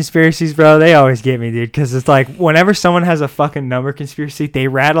number conspiracies, bro. They always get me, dude. Because it's like whenever someone has a fucking number conspiracy, they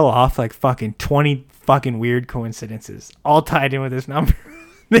rattle off like fucking 20 fucking weird coincidences, all tied in with this number.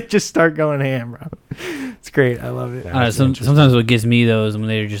 They just start going ham, bro. It's great. I love it. Sometimes what gets me though is when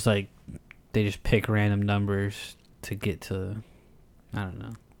they're just like, they just pick random numbers to get to, I don't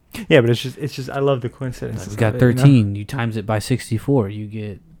know. Yeah, but it's just. I love the coincidence. We got 13. You times it by 64. You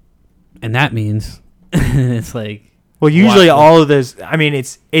get, and that means it's like. Well, usually all of this. I mean,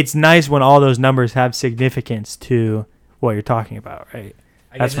 it's nice when all those numbers have significance to what you're talking about, right?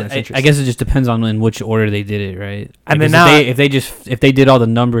 That's when it's interesting. I guess it just depends on in which order they did it, right? And because then if they did all the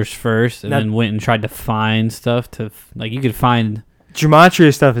numbers first and then went and tried to find stuff to like, you could find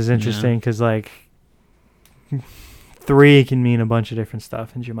gematria stuff is interesting because like 3 can mean a bunch of different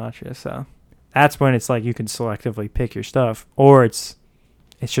stuff in gematria. So that's when it's like you can selectively pick your stuff, or it's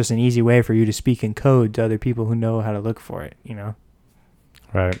just an easy way for you to speak in code to other people who know how to look for it. You know,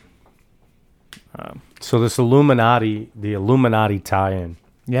 right? So this the Illuminati tie-in.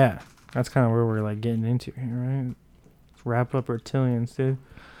 Yeah, that's kind of where we're like getting into here, right? Let's wrap up reptilians, dude.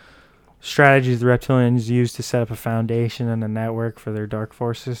 Strategies the reptilians use to set up a foundation and a network for their dark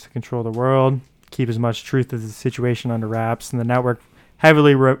forces to control the world, keep as much truth of the situation under wraps, and the network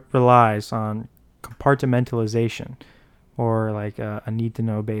heavily relies on compartmentalization, or like a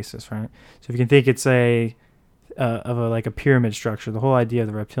need-to-know basis, right? So if you can think it's like a pyramid structure, the whole idea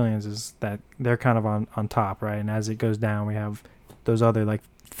of the reptilians is that they're kind of on top, right? And as it goes down, we have those other like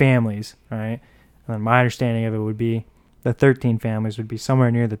families, right? And then my understanding of it would be the 13 families would be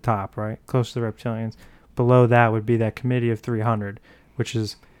somewhere near the top, right? Close to the reptilians. Below that would be that committee of 300, which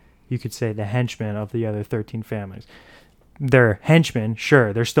is, you could say, the henchmen of the other 13 families. They're henchmen,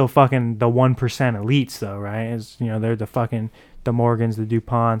 sure. They're still fucking the 1% elites, though, right? They're the Morgans, the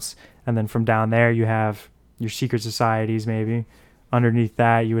DuPonts, and then from down there you have your secret societies, maybe. Underneath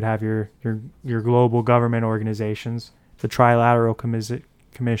that, you would have your global government organizations, the Trilateral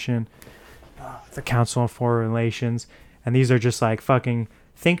Commission, the Council on Foreign Relations, and these are just like fucking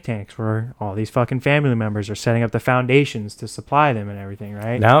think tanks where all these fucking family members are setting up the foundations to supply them and everything,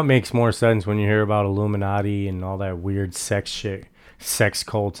 right? Now it makes more sense when you hear about Illuminati and all that weird sex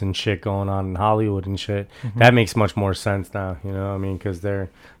cults and shit going on in Hollywood and shit. Mm-hmm. That makes much more sense now, you know what I mean? Because they're,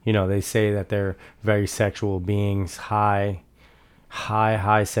 they say that they're very sexual beings, high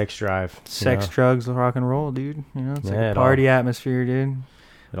sex drive. Sex, drugs, rock and roll, dude. It's like a party atmosphere, dude.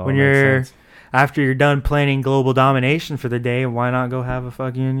 When you're... After you're done planning global domination for the day, why not go have a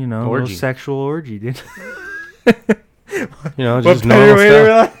fucking, little sexual orgy, dude? Just normal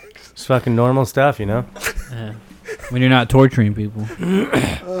stuff. Just fucking normal stuff, Yeah. When you're not torturing people.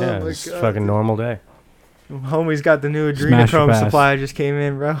 It's fucking normal day. Homie's got the new adrenochrome supply just came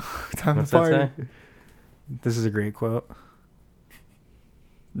in, bro. Time to party. That say? This is a great quote.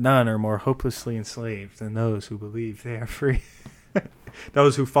 None are more hopelessly enslaved than those who believe they are free.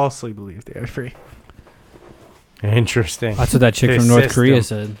 Those who falsely believe they are free. Interesting. That's what that chick from North Korea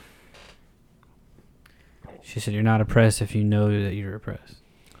said. She said, "You're not oppressed if you know that you're oppressed."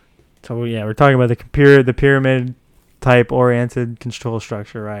 So yeah, we're talking about the pyramid type oriented control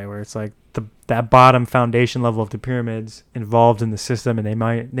structure, right? Where it's like that bottom foundation level of the pyramids involved in the system, and they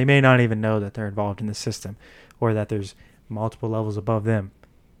may not even know that they're involved in the system, or that there's multiple levels above them.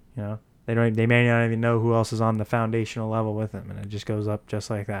 They may not even know who else is on the foundational level with them, and it just goes up just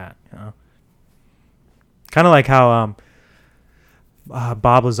like that. Kind of like how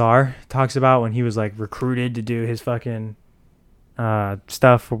Bob Lazar talks about when he was like recruited to do his fucking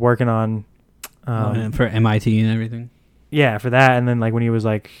stuff for working on for MIT and everything. Yeah, for that, and then like when he was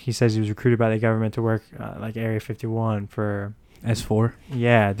like, he says he was recruited by the government to work like Area 51 for S4.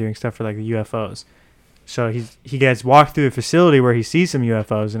 Yeah, doing stuff for like the UFOs. So he gets walked through a facility where he sees some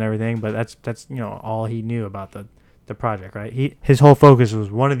UFOs and everything, but that's all he knew about the project, right? His whole focus was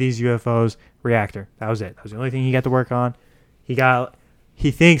one of these UFOs reactor. That was it. That was the only thing he got to work on.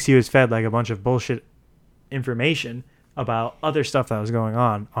 He thinks he was fed like a bunch of bullshit information about other stuff that was going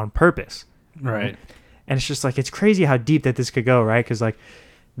on purpose. Right. And it's just like, it's crazy how deep that this could go, right? Because like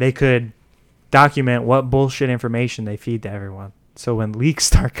they could document what bullshit information they feed to everyone. So when leaks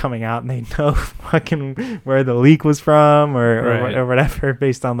start coming out and they know fucking where the leak was from or whatever,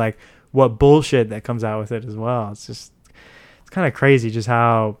 based on like what bullshit that comes out with it as well. It's kind of crazy just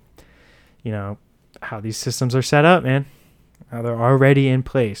how, how these systems are set up, man. How they're already in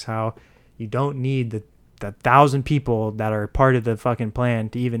place. How you don't need the 1,000 people that are part of the fucking plan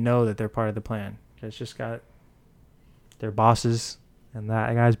to even know that they're part of the plan. It's just got their bosses and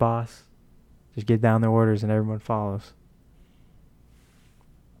that guy's boss. Just get down their orders and everyone follows.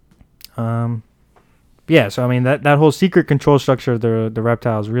 Yeah, so I mean that whole secret control structure of the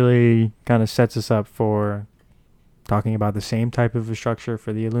reptiles really kind of sets us up for talking about the same type of a structure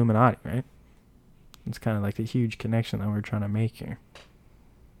for the Illuminati, right? It's kind of like a huge connection that we're trying to make here.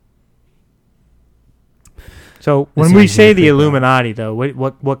 So when This we one's say gonna the freak out. Illuminati, though,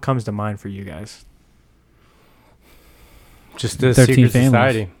 what comes to mind for you guys? Just the 13 secret families.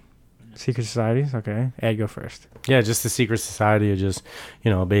 society. Secret societies? Okay. Ed, go first. Yeah, just the secret society of just,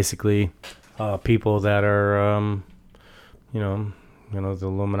 basically people that are, the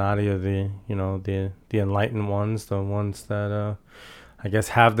Illuminati or the enlightened ones, the ones that, I guess,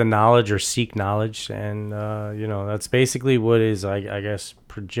 have the knowledge or seek knowledge. And, that's basically what is, I guess,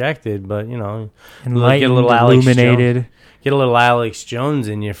 projected. But, Enlightened, Alex illuminated. get a little Alex Jones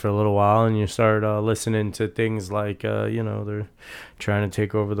in you for a little while, and you start listening to things like, they're trying to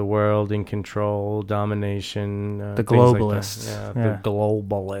take over the world and control, domination. The things like that. globalists. Yeah, Yeah. the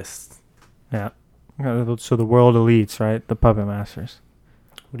globalists. Yeah. So the world elites, right? The puppet masters.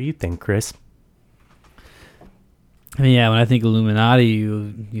 What do you think, Chris? I mean, yeah, when I think Illuminati,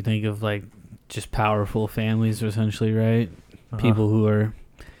 you think of like just powerful families, essentially, right? People who are,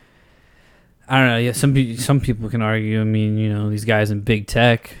 I don't know. Yeah, some people can argue. I mean, these guys in big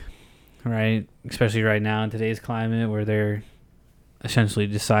tech, right? Especially right now in today's climate, where they're essentially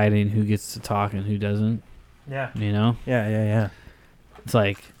deciding who gets to talk and who doesn't. Yeah. Yeah. It's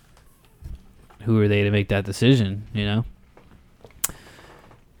like, who are they to make that decision?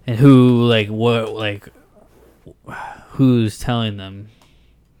 And who, like, what, like, who's telling them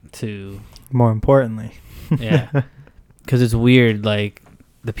to? More importantly. Yeah. Because it's weird, like,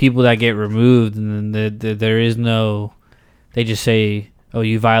 the people that get removed, and then there is no, they just say, oh,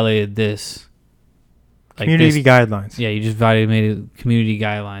 you violated this. Like Community guidelines. Yeah, you just violated community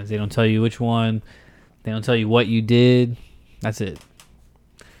guidelines. They don't tell you which one. They don't tell you what you did. That's it.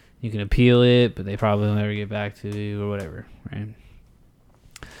 You can appeal it, but they probably will never get back to you or whatever, right?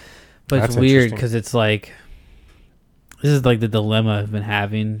 But That's it's weird interesting. because it's like, this is like the dilemma I've been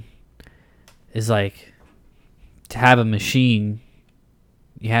having, is like, to have a machine,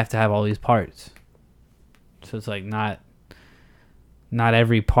 you have to have all these parts. So it's like not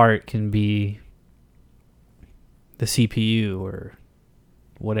every part can be the CPU or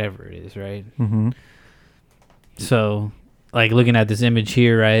whatever it is, right? Mm-hmm. So, like, looking at this image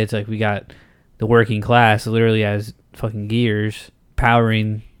here, right, it's like we got the working class literally has fucking gears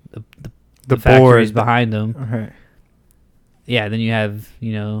powering the factories board behind them. Okay. Yeah, then you have,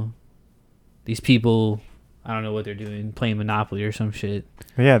 these people, I don't know what they're doing, playing Monopoly or some shit.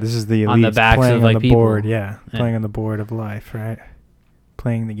 Yeah, this is the elites On the backs playing of, on like, the people. board. Yeah, Yeah. playing on the board of life, right?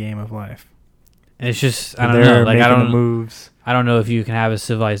 Playing the game of life. And it's just, I And don't they're know. Like, making I the don't moves. I don't know if you can have a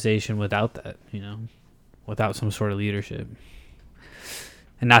civilization without that, without some sort of leadership.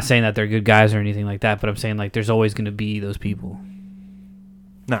 And not saying that they're good guys or anything like that, but I'm saying, like, there's always going to be those people.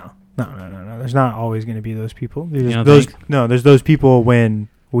 No. There's not always going to be those people. There's don't those think? no. There's those people when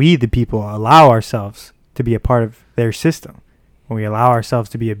we, the people, allow ourselves to be a part of their system. When we allow ourselves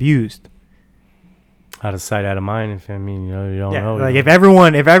to be abused. Out of sight, out of mind. If you don't Yeah, know. like if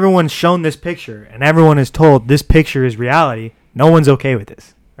everyone's shown this picture and everyone is told this picture is reality, no one's okay with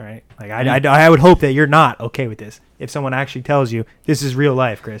this. All right, like I would hope that you're not okay with this. If someone actually tells you this is real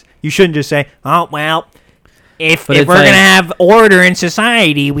life, Chris, you shouldn't just say, "Oh well, if But we're it's like- gonna have order in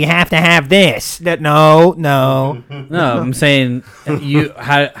society, we have to have this." That no. No, I'm saying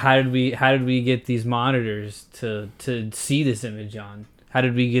how did we get these monitors to see this image on? How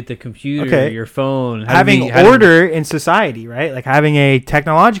did we get the computer, Okay. your phone? Having order in society, right? Like having a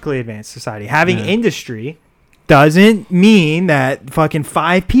technologically advanced society, having industry doesn't mean that fucking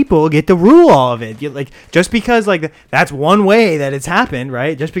 5 people get to rule all of it. Like just because like that's one way that it's happened,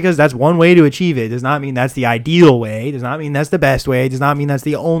 right? Just because that's one way to achieve it does not mean that's the ideal way. Does not mean that's the best way. Does not mean that's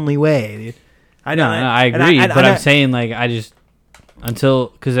the only way. I know. No, I agree, but I'm saying, like, I just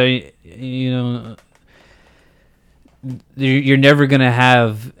because you're never gonna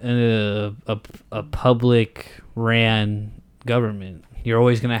have a public ran government. You're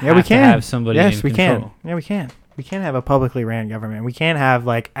always gonna have to have somebody. Yes, in we control. can. Yeah, we can. We can't have a publicly ran government. We can't have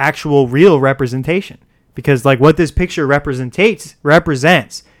like actual real representation because like what this picture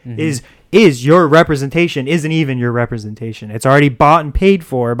represents is your representation isn't even your representation. It's already bought and paid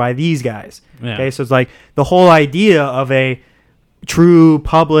for by these guys. Yeah. Okay, so it's like the whole idea of a true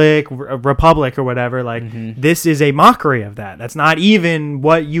public republic or whatever. Like this is a mockery of that. That's not even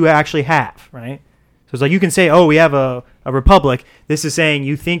what you actually have, right? So it's like you can say, "Oh, we have a republic." This is saying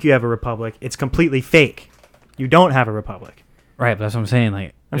you think you have a republic. It's completely fake. You don't have a republic. Right, but that's what I'm saying.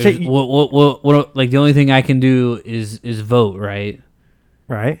 Like, I'm saying what, like the only thing I can do is vote, right?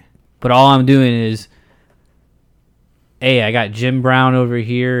 Right. But all I'm doing is, hey, I got Jim Brown over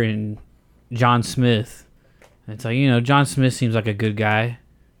here and John Smith. And it's like, John Smith seems like a good guy.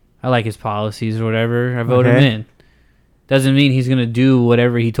 I like his policies or whatever. I vote him in. Doesn't mean he's gonna do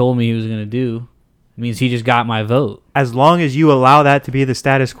whatever he told me he was gonna do. means he just got my vote. As long as you allow that to be the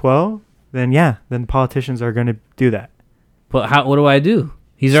status quo, then politicians are going to do that. But what do I do?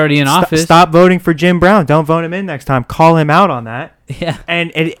 He's already in office. Stop voting for Jim Brown. Don't vote him in next time. Call him out on that. Yeah.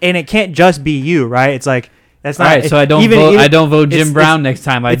 And it can't just be you, right? It's like that's not. All right, so I don't vote Jim Brown next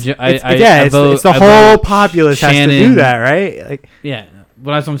time. I vote. It's the whole populace has to do that, right? Like, yeah,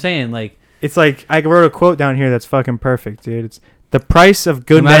 but that's what I'm saying. Like, it's like I wrote a quote down here that's fucking perfect, dude. It's the price of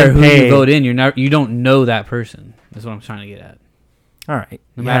good no matter men who paid. you vote in, you don't know that person. That's what I'm trying to get at. All right.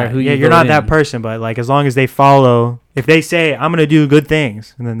 No matter who you you're vote not in. that person, but like as long as they follow, if they say I'm gonna do good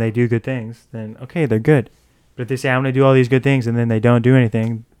things and then they do good things, then okay, they're good. But if they say I'm gonna do all these good things and then they don't do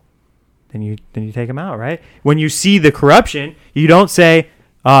anything, then you take them out, right? When you see the corruption, you don't say,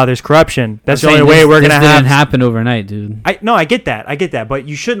 "Oh, there's corruption. That's the only way we're gonna have." This didn't happen overnight, dude. I get that, but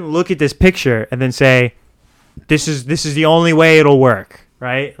you shouldn't look at this picture and then say, "This is the only way it'll work,"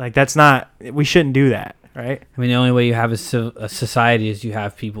 right? Like that's not. We shouldn't do that. Right. I mean, the only way you have a society is you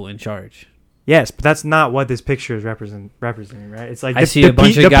have people in charge. Yes, but that's not what this picture is representing, right? It's like I see a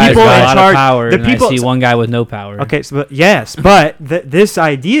bunch of guys with a lot of power, and I see one guy with no power. Okay, so but this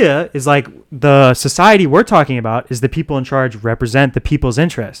idea is like the society we're talking about is the people in charge represent the people's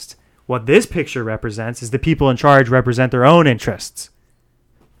interests. What this picture represents is the people in charge represent their own interests.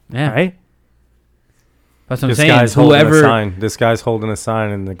 Yeah. Right. That's what I'm saying. This guy's holding a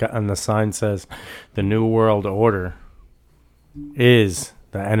sign, and the sign says, "The New World Order is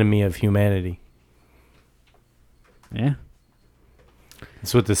the enemy of humanity." Yeah,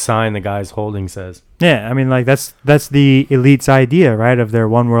 that's what the sign the guy's holding says. Yeah, I mean, like that's the elite's idea, right? Of their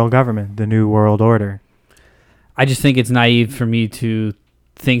one world government, the New World Order. I just think it's naive for me to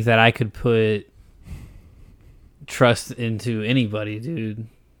think that I could put trust into anybody, dude,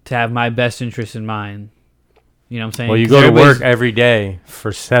 to have my best interest in mind. You know what I'm saying? Well, you go to work every day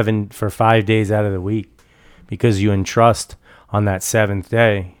for 5 days out of the week because you entrust on that 7th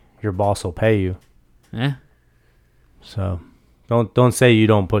day, your boss will pay you. Yeah. So don't say you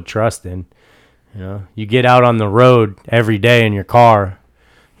don't put trust in. You know, you get out on the road every day in your car,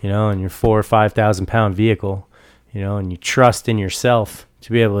 you know, in your 4,000 or 5,000 pound vehicle, you know, and you trust in yourself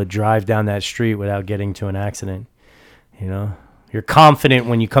to be able to drive down that street without getting to an accident, you know. You're confident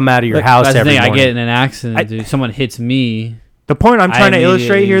when you come out of your house every morning. I get in an accident, dude. Someone hits me. The point I'm trying to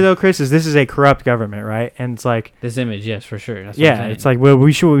illustrate here, though, Chris, is this is a corrupt government, right? And it's like this image, yes, for sure. That's yeah, it's like well,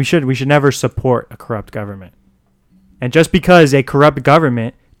 we should never support a corrupt government. And just because a corrupt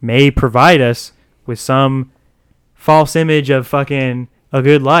government may provide us with some false image of fucking a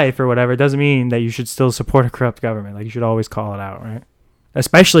good life or whatever, it doesn't mean that you should still support a corrupt government. Like you should always call it out, right?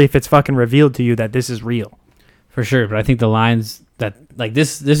 Especially if it's fucking revealed to you that this is real. For sure, but I think the lines that like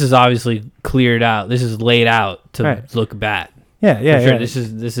this is obviously cleared out. This is laid out to look bad. Yeah. For sure. Yeah. This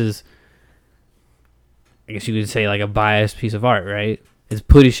is I guess you could say like a biased piece of art, right? It's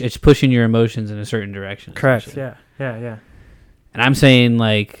pushing your emotions in a certain direction. Correct. Yeah. And I'm saying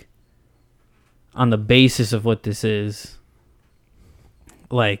like on the basis of what this is,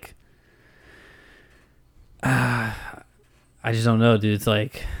 like I just don't know, dude. It's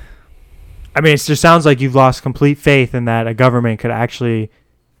like I mean, it just sounds like you've lost complete faith in that a government could actually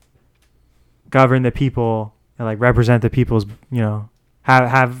govern the people and like represent the people's, you know,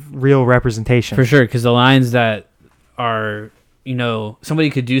 have real representation. For sure, because the lines that are, you know, somebody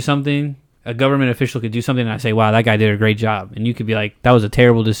could do something, a government official could do something, and I say, wow, that guy did a great job. And you could be like, that was a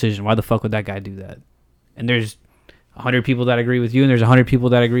terrible decision. Why the fuck would that guy do that? And there's 100 people that agree with you, and there's 100 people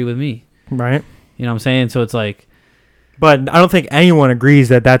that agree with me. Right. You know what I'm saying? So it's like... But I don't think anyone agrees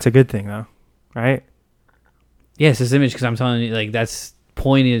that that's a good thing, though. Right? Yes, this image, because I'm telling you, like, that's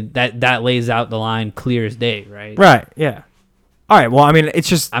pointed, that lays out the line clear as day, right? Right, yeah. All right, well, I mean, it's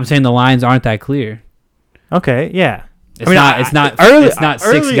just... I'm saying the lines aren't that clear. Okay, yeah. It's not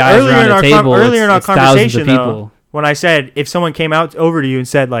six guys around a table. Earlier in our conversation, people. Though, when I said, if someone came out over to you and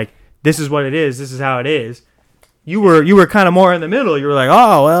said, like, this is what it is, this is how it is, you were kind of more in the middle. You were like,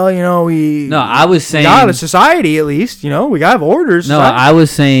 oh, well, you know, I was saying... We got a society, at least, you know, we got orders. No, society. I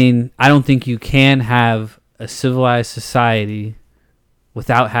was saying, I don't think you can have a civilized society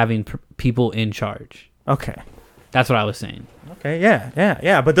without having people in charge. Okay. That's what I was saying. Okay,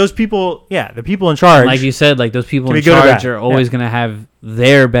 yeah. But those people, the people in charge... Like you said, like those people in charge are always going to have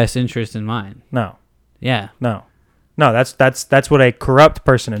their best interest in mind. No. Yeah. No, that's what a corrupt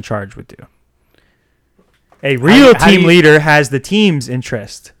person in charge would do. A real team leader has the team's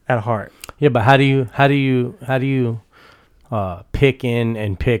interest at heart. Yeah, but how do you pick in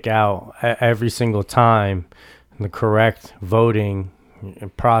and pick out every single time the correct voting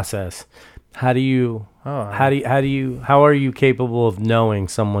process? How do you How are you capable of knowing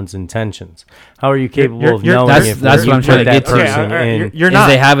someone's intentions? How are you capable of knowing that's what I'm trying to get to. You're not.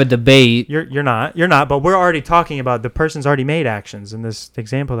 They have a debate. You're not. But we're already talking about the person's already made actions in this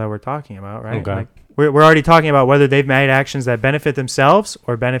example that we're talking about, right? Okay. Like we're already talking about whether they've made actions that benefit themselves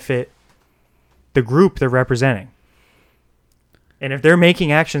or benefit the group they're representing. And if they're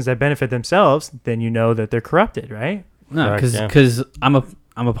making actions that benefit themselves, then you know that they're corrupted, right? No, because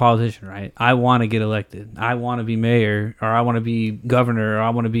I'm a politician, right? I want to get elected. I want to be mayor, or I want to be governor, or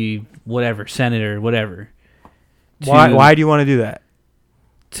I want to be whatever, senator, whatever. Why do you want to do that?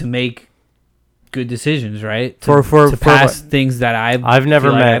 To make good decisions, right? For pass things that I've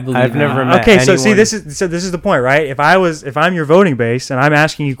never met. I've never met. Okay, so see, this is the point, right? If I'm your voting base and I'm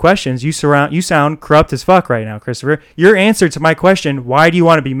asking you questions, you sound corrupt as fuck right now, Christopher. Your answer to my question, why do you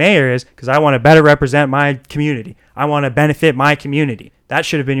want to be mayor, is because I want to better represent my community. I want to benefit my community. That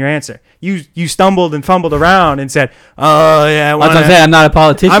should have been your answer. You stumbled and fumbled around and said, "Oh yeah, I'm saying I'm not a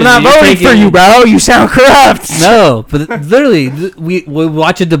politician. I'm not voting for you, bro. You sound corrupt." No, but literally, we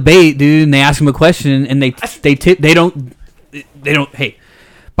watch a debate, dude, and they ask him a question, and they don't. Hey,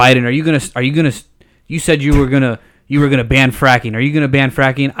 Biden, are you gonna? You said you were gonna ban fracking. Are you gonna ban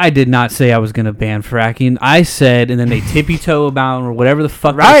fracking? I did not say I was gonna ban fracking. I said, and then they tippy toe about or whatever the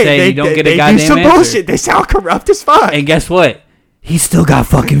fuck they say. You don't get a goddamn answer. They do some bullshit. They sound corrupt as fuck. And guess what? He still got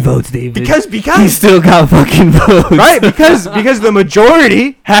fucking votes, David. Because he still got fucking votes. Right, because the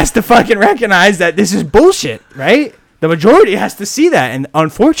majority has to fucking recognize that this is bullshit, right? The majority has to see that, and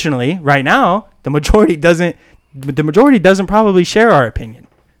unfortunately, right now, the majority doesn't probably share our opinion,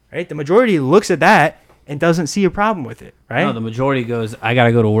 right? The majority looks at that and doesn't see a problem with it, right? No, the majority goes, I got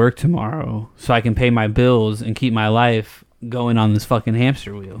to go to work tomorrow so I can pay my bills and keep my life going on this fucking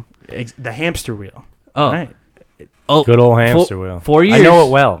hamster wheel. The hamster wheel. Oh. Right. Oh, good old hamster wheel. 4 years. I know it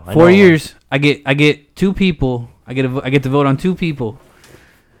well. 4 years. I get two people. I get to vote on two people.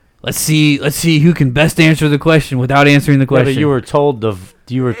 Let's see who can best answer the question without answering the question. Yeah, but you were told to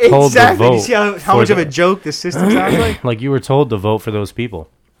exactly. vote. You see how much of a joke the system sounds like? Like you were told to vote for those people.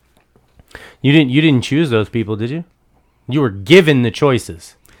 You didn't choose those people, did you? You were given the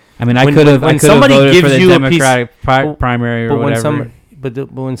choices. I mean, I could have voted for the Democratic primary or whatever.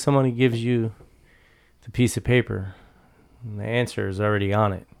 But when somebody gives you the piece of paper, the answer is already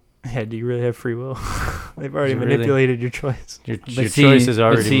on it. Yeah, do you really have free will? They've already manipulated your choice. Your choice is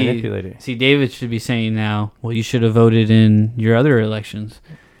already manipulated. See, David should be saying now, well, you should have voted in your other elections.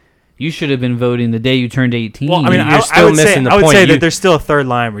 You should have been voting the day you turned 18. Well, I mean, I would say that there's still a third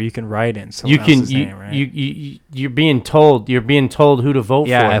line where you can write in someone else's name, right? You're being told who to vote for.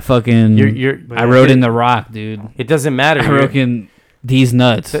 Yeah, I wrote in The Rock, dude. It doesn't matter. I wrote in These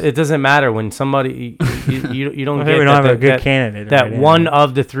Nuts. It doesn't matter when somebody you don't get we don't have a good candidate. That one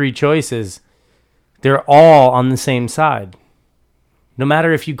of the three choices, they're all on the same side. No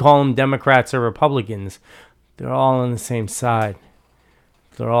matter if you call them Democrats or Republicans, they're all on the same side.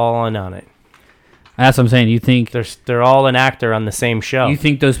 They're all in on it. That's what I'm saying. You think they're all an actor on the same show. You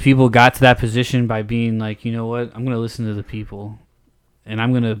think those people got to that position by being like, you know what? I'm going to listen to the people, and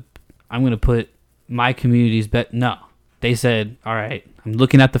I'm gonna put my community's bet. No, they said, all right. I'm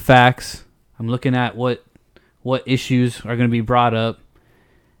looking at the facts. I'm looking at what issues are going to be brought up,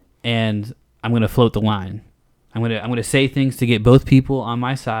 and I'm going to float the line. I'm going to say things to get both people on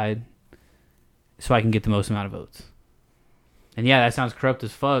my side, so I can get the most amount of votes. And yeah, that sounds corrupt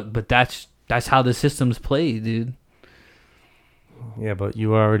as fuck, but that's how the system's played, dude. Yeah, but you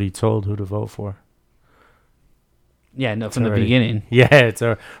were already told who to vote for. Yeah, no, from the beginning. Yeah, it's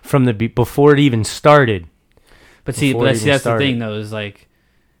before it even started. But see, that's the thing though, is like,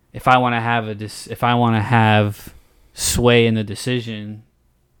 if I want to have sway in the decision,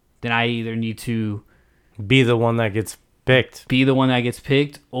 then I either need to be the one that gets picked,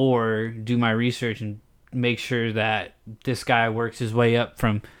 or do my research and make sure that this guy works his way up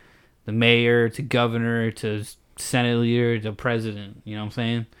from the mayor to governor to Senate leader to president. You know what I'm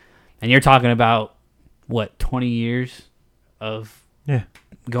saying? And you're talking about what, 20 years of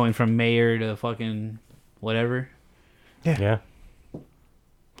going from mayor to fucking whatever. Yeah.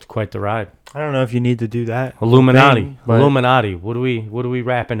 It's quite the ride. I don't know if you need to do that. Illuminati. What are we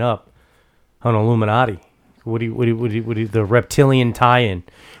wrapping up on Illuminati? What do you the reptilian tie-in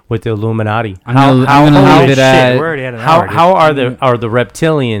with the Illuminati? How are the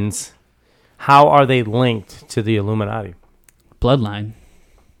reptilians? How are they linked to the Illuminati? Bloodline.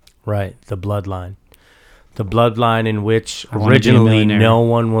 Right, the bloodline. The bloodline in which originally no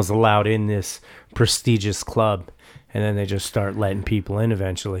one was allowed in this prestigious club, and then they just start letting people in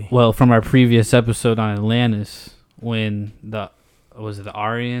eventually. Well, from our previous episode on Atlantis, when the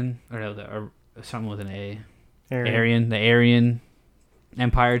Aryan or no, something with an A. Aryan. The Aryan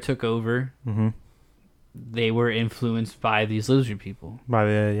Empire took over. Mm-hmm. They were influenced by these lizard people. By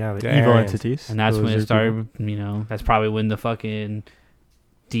the evil Aryans. entities. And that's The when it lizard started, you know, that's probably when the fucking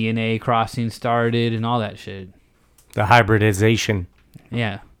DNA crossing started and all that shit. The hybridization.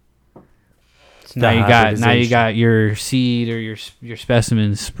 Yeah. So The now you got your seed or your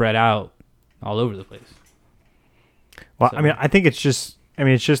specimens spread out all over the place. Well, So- I mean, I think it's just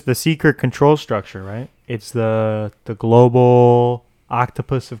the secret control structure, right? It's the global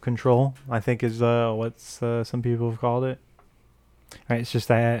octopus of control, I think is what some people have called it. Right? It's just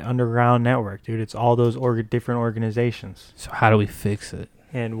that underground network, dude. It's all those different organizations. So how do we fix it?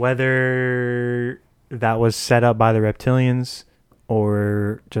 And whether that was set up by the reptilians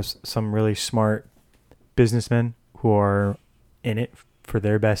or just some really smart businessmen who are in it for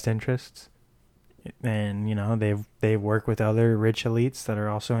their best interests. And, you know, they work with other rich elites that are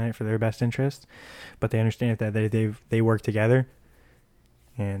also in it for their best interest. But they understand that they work together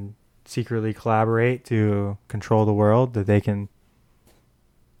and secretly collaborate to control the world, that they can,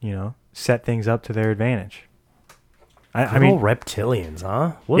 you know, set things up to their advantage. I mean, reptilians,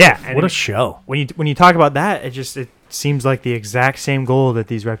 huh? What a show. When you talk about that, it seems like the exact same goal that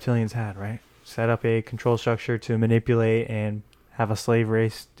these reptilians had, right? Set up a control structure to manipulate and have a slave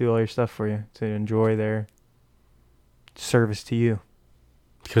race do all your stuff for you to enjoy their service to you.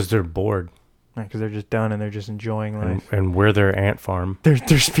 Because they're bored. Right, because they're just done and they're just enjoying life. And we're their ant farm. Their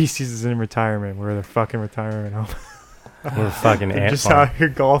species is in retirement. We're their fucking retirement home. We're fucking They're ant just farm. out here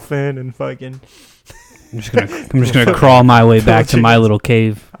golfing and fucking. I'm just gonna crawl my way back to my little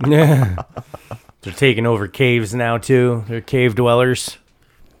cave. Yeah. They're taking over caves now, too. They're cave dwellers.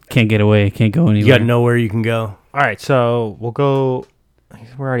 Can't get away. Can't go anywhere. You got nowhere you can go. All right, so we'll go.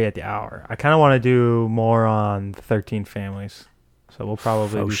 We're already at the hour. I kind of want to do more on the 13 families. So we'll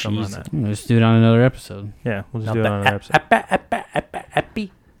probably do something on that. Let's do it on another episode. Yeah, we'll just do it on another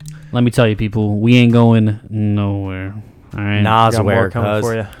episode. Let me tell you, people, we ain't going nowhere. All right. Got more Noswhere, coming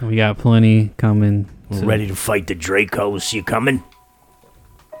for cuz. you. We got plenty coming. We're ready to fight the Dracos. You coming?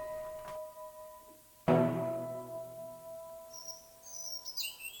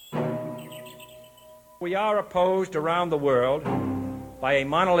 We are opposed around the world by a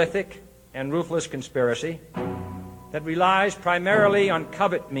monolithic and ruthless conspiracy that relies primarily on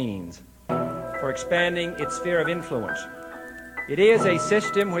covert means for expanding its sphere of influence. It is a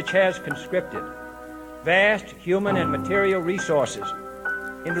system which has conscripted vast human and material resources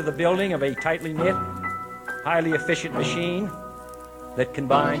into the building of a tightly knit, highly efficient machine that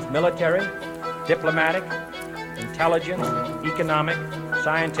combines military, diplomatic, intelligence, economic,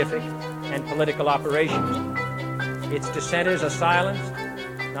 scientific, and political operations. Its dissenters are silenced,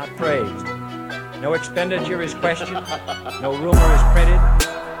 not praised. No expenditure is questioned, no rumor is printed,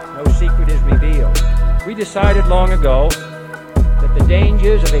 no secret is revealed. We decided long ago that the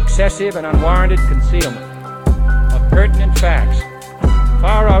dangers of excessive and unwarranted concealment of pertinent facts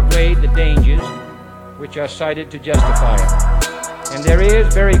far outweighed the dangers which are cited to justify it. And there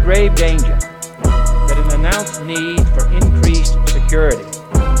is very grave danger that an announced need for increased security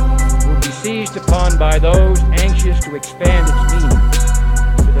will be seized upon by those anxious to expand its meaning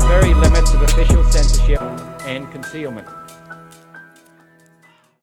to the very limits of official censorship and concealment.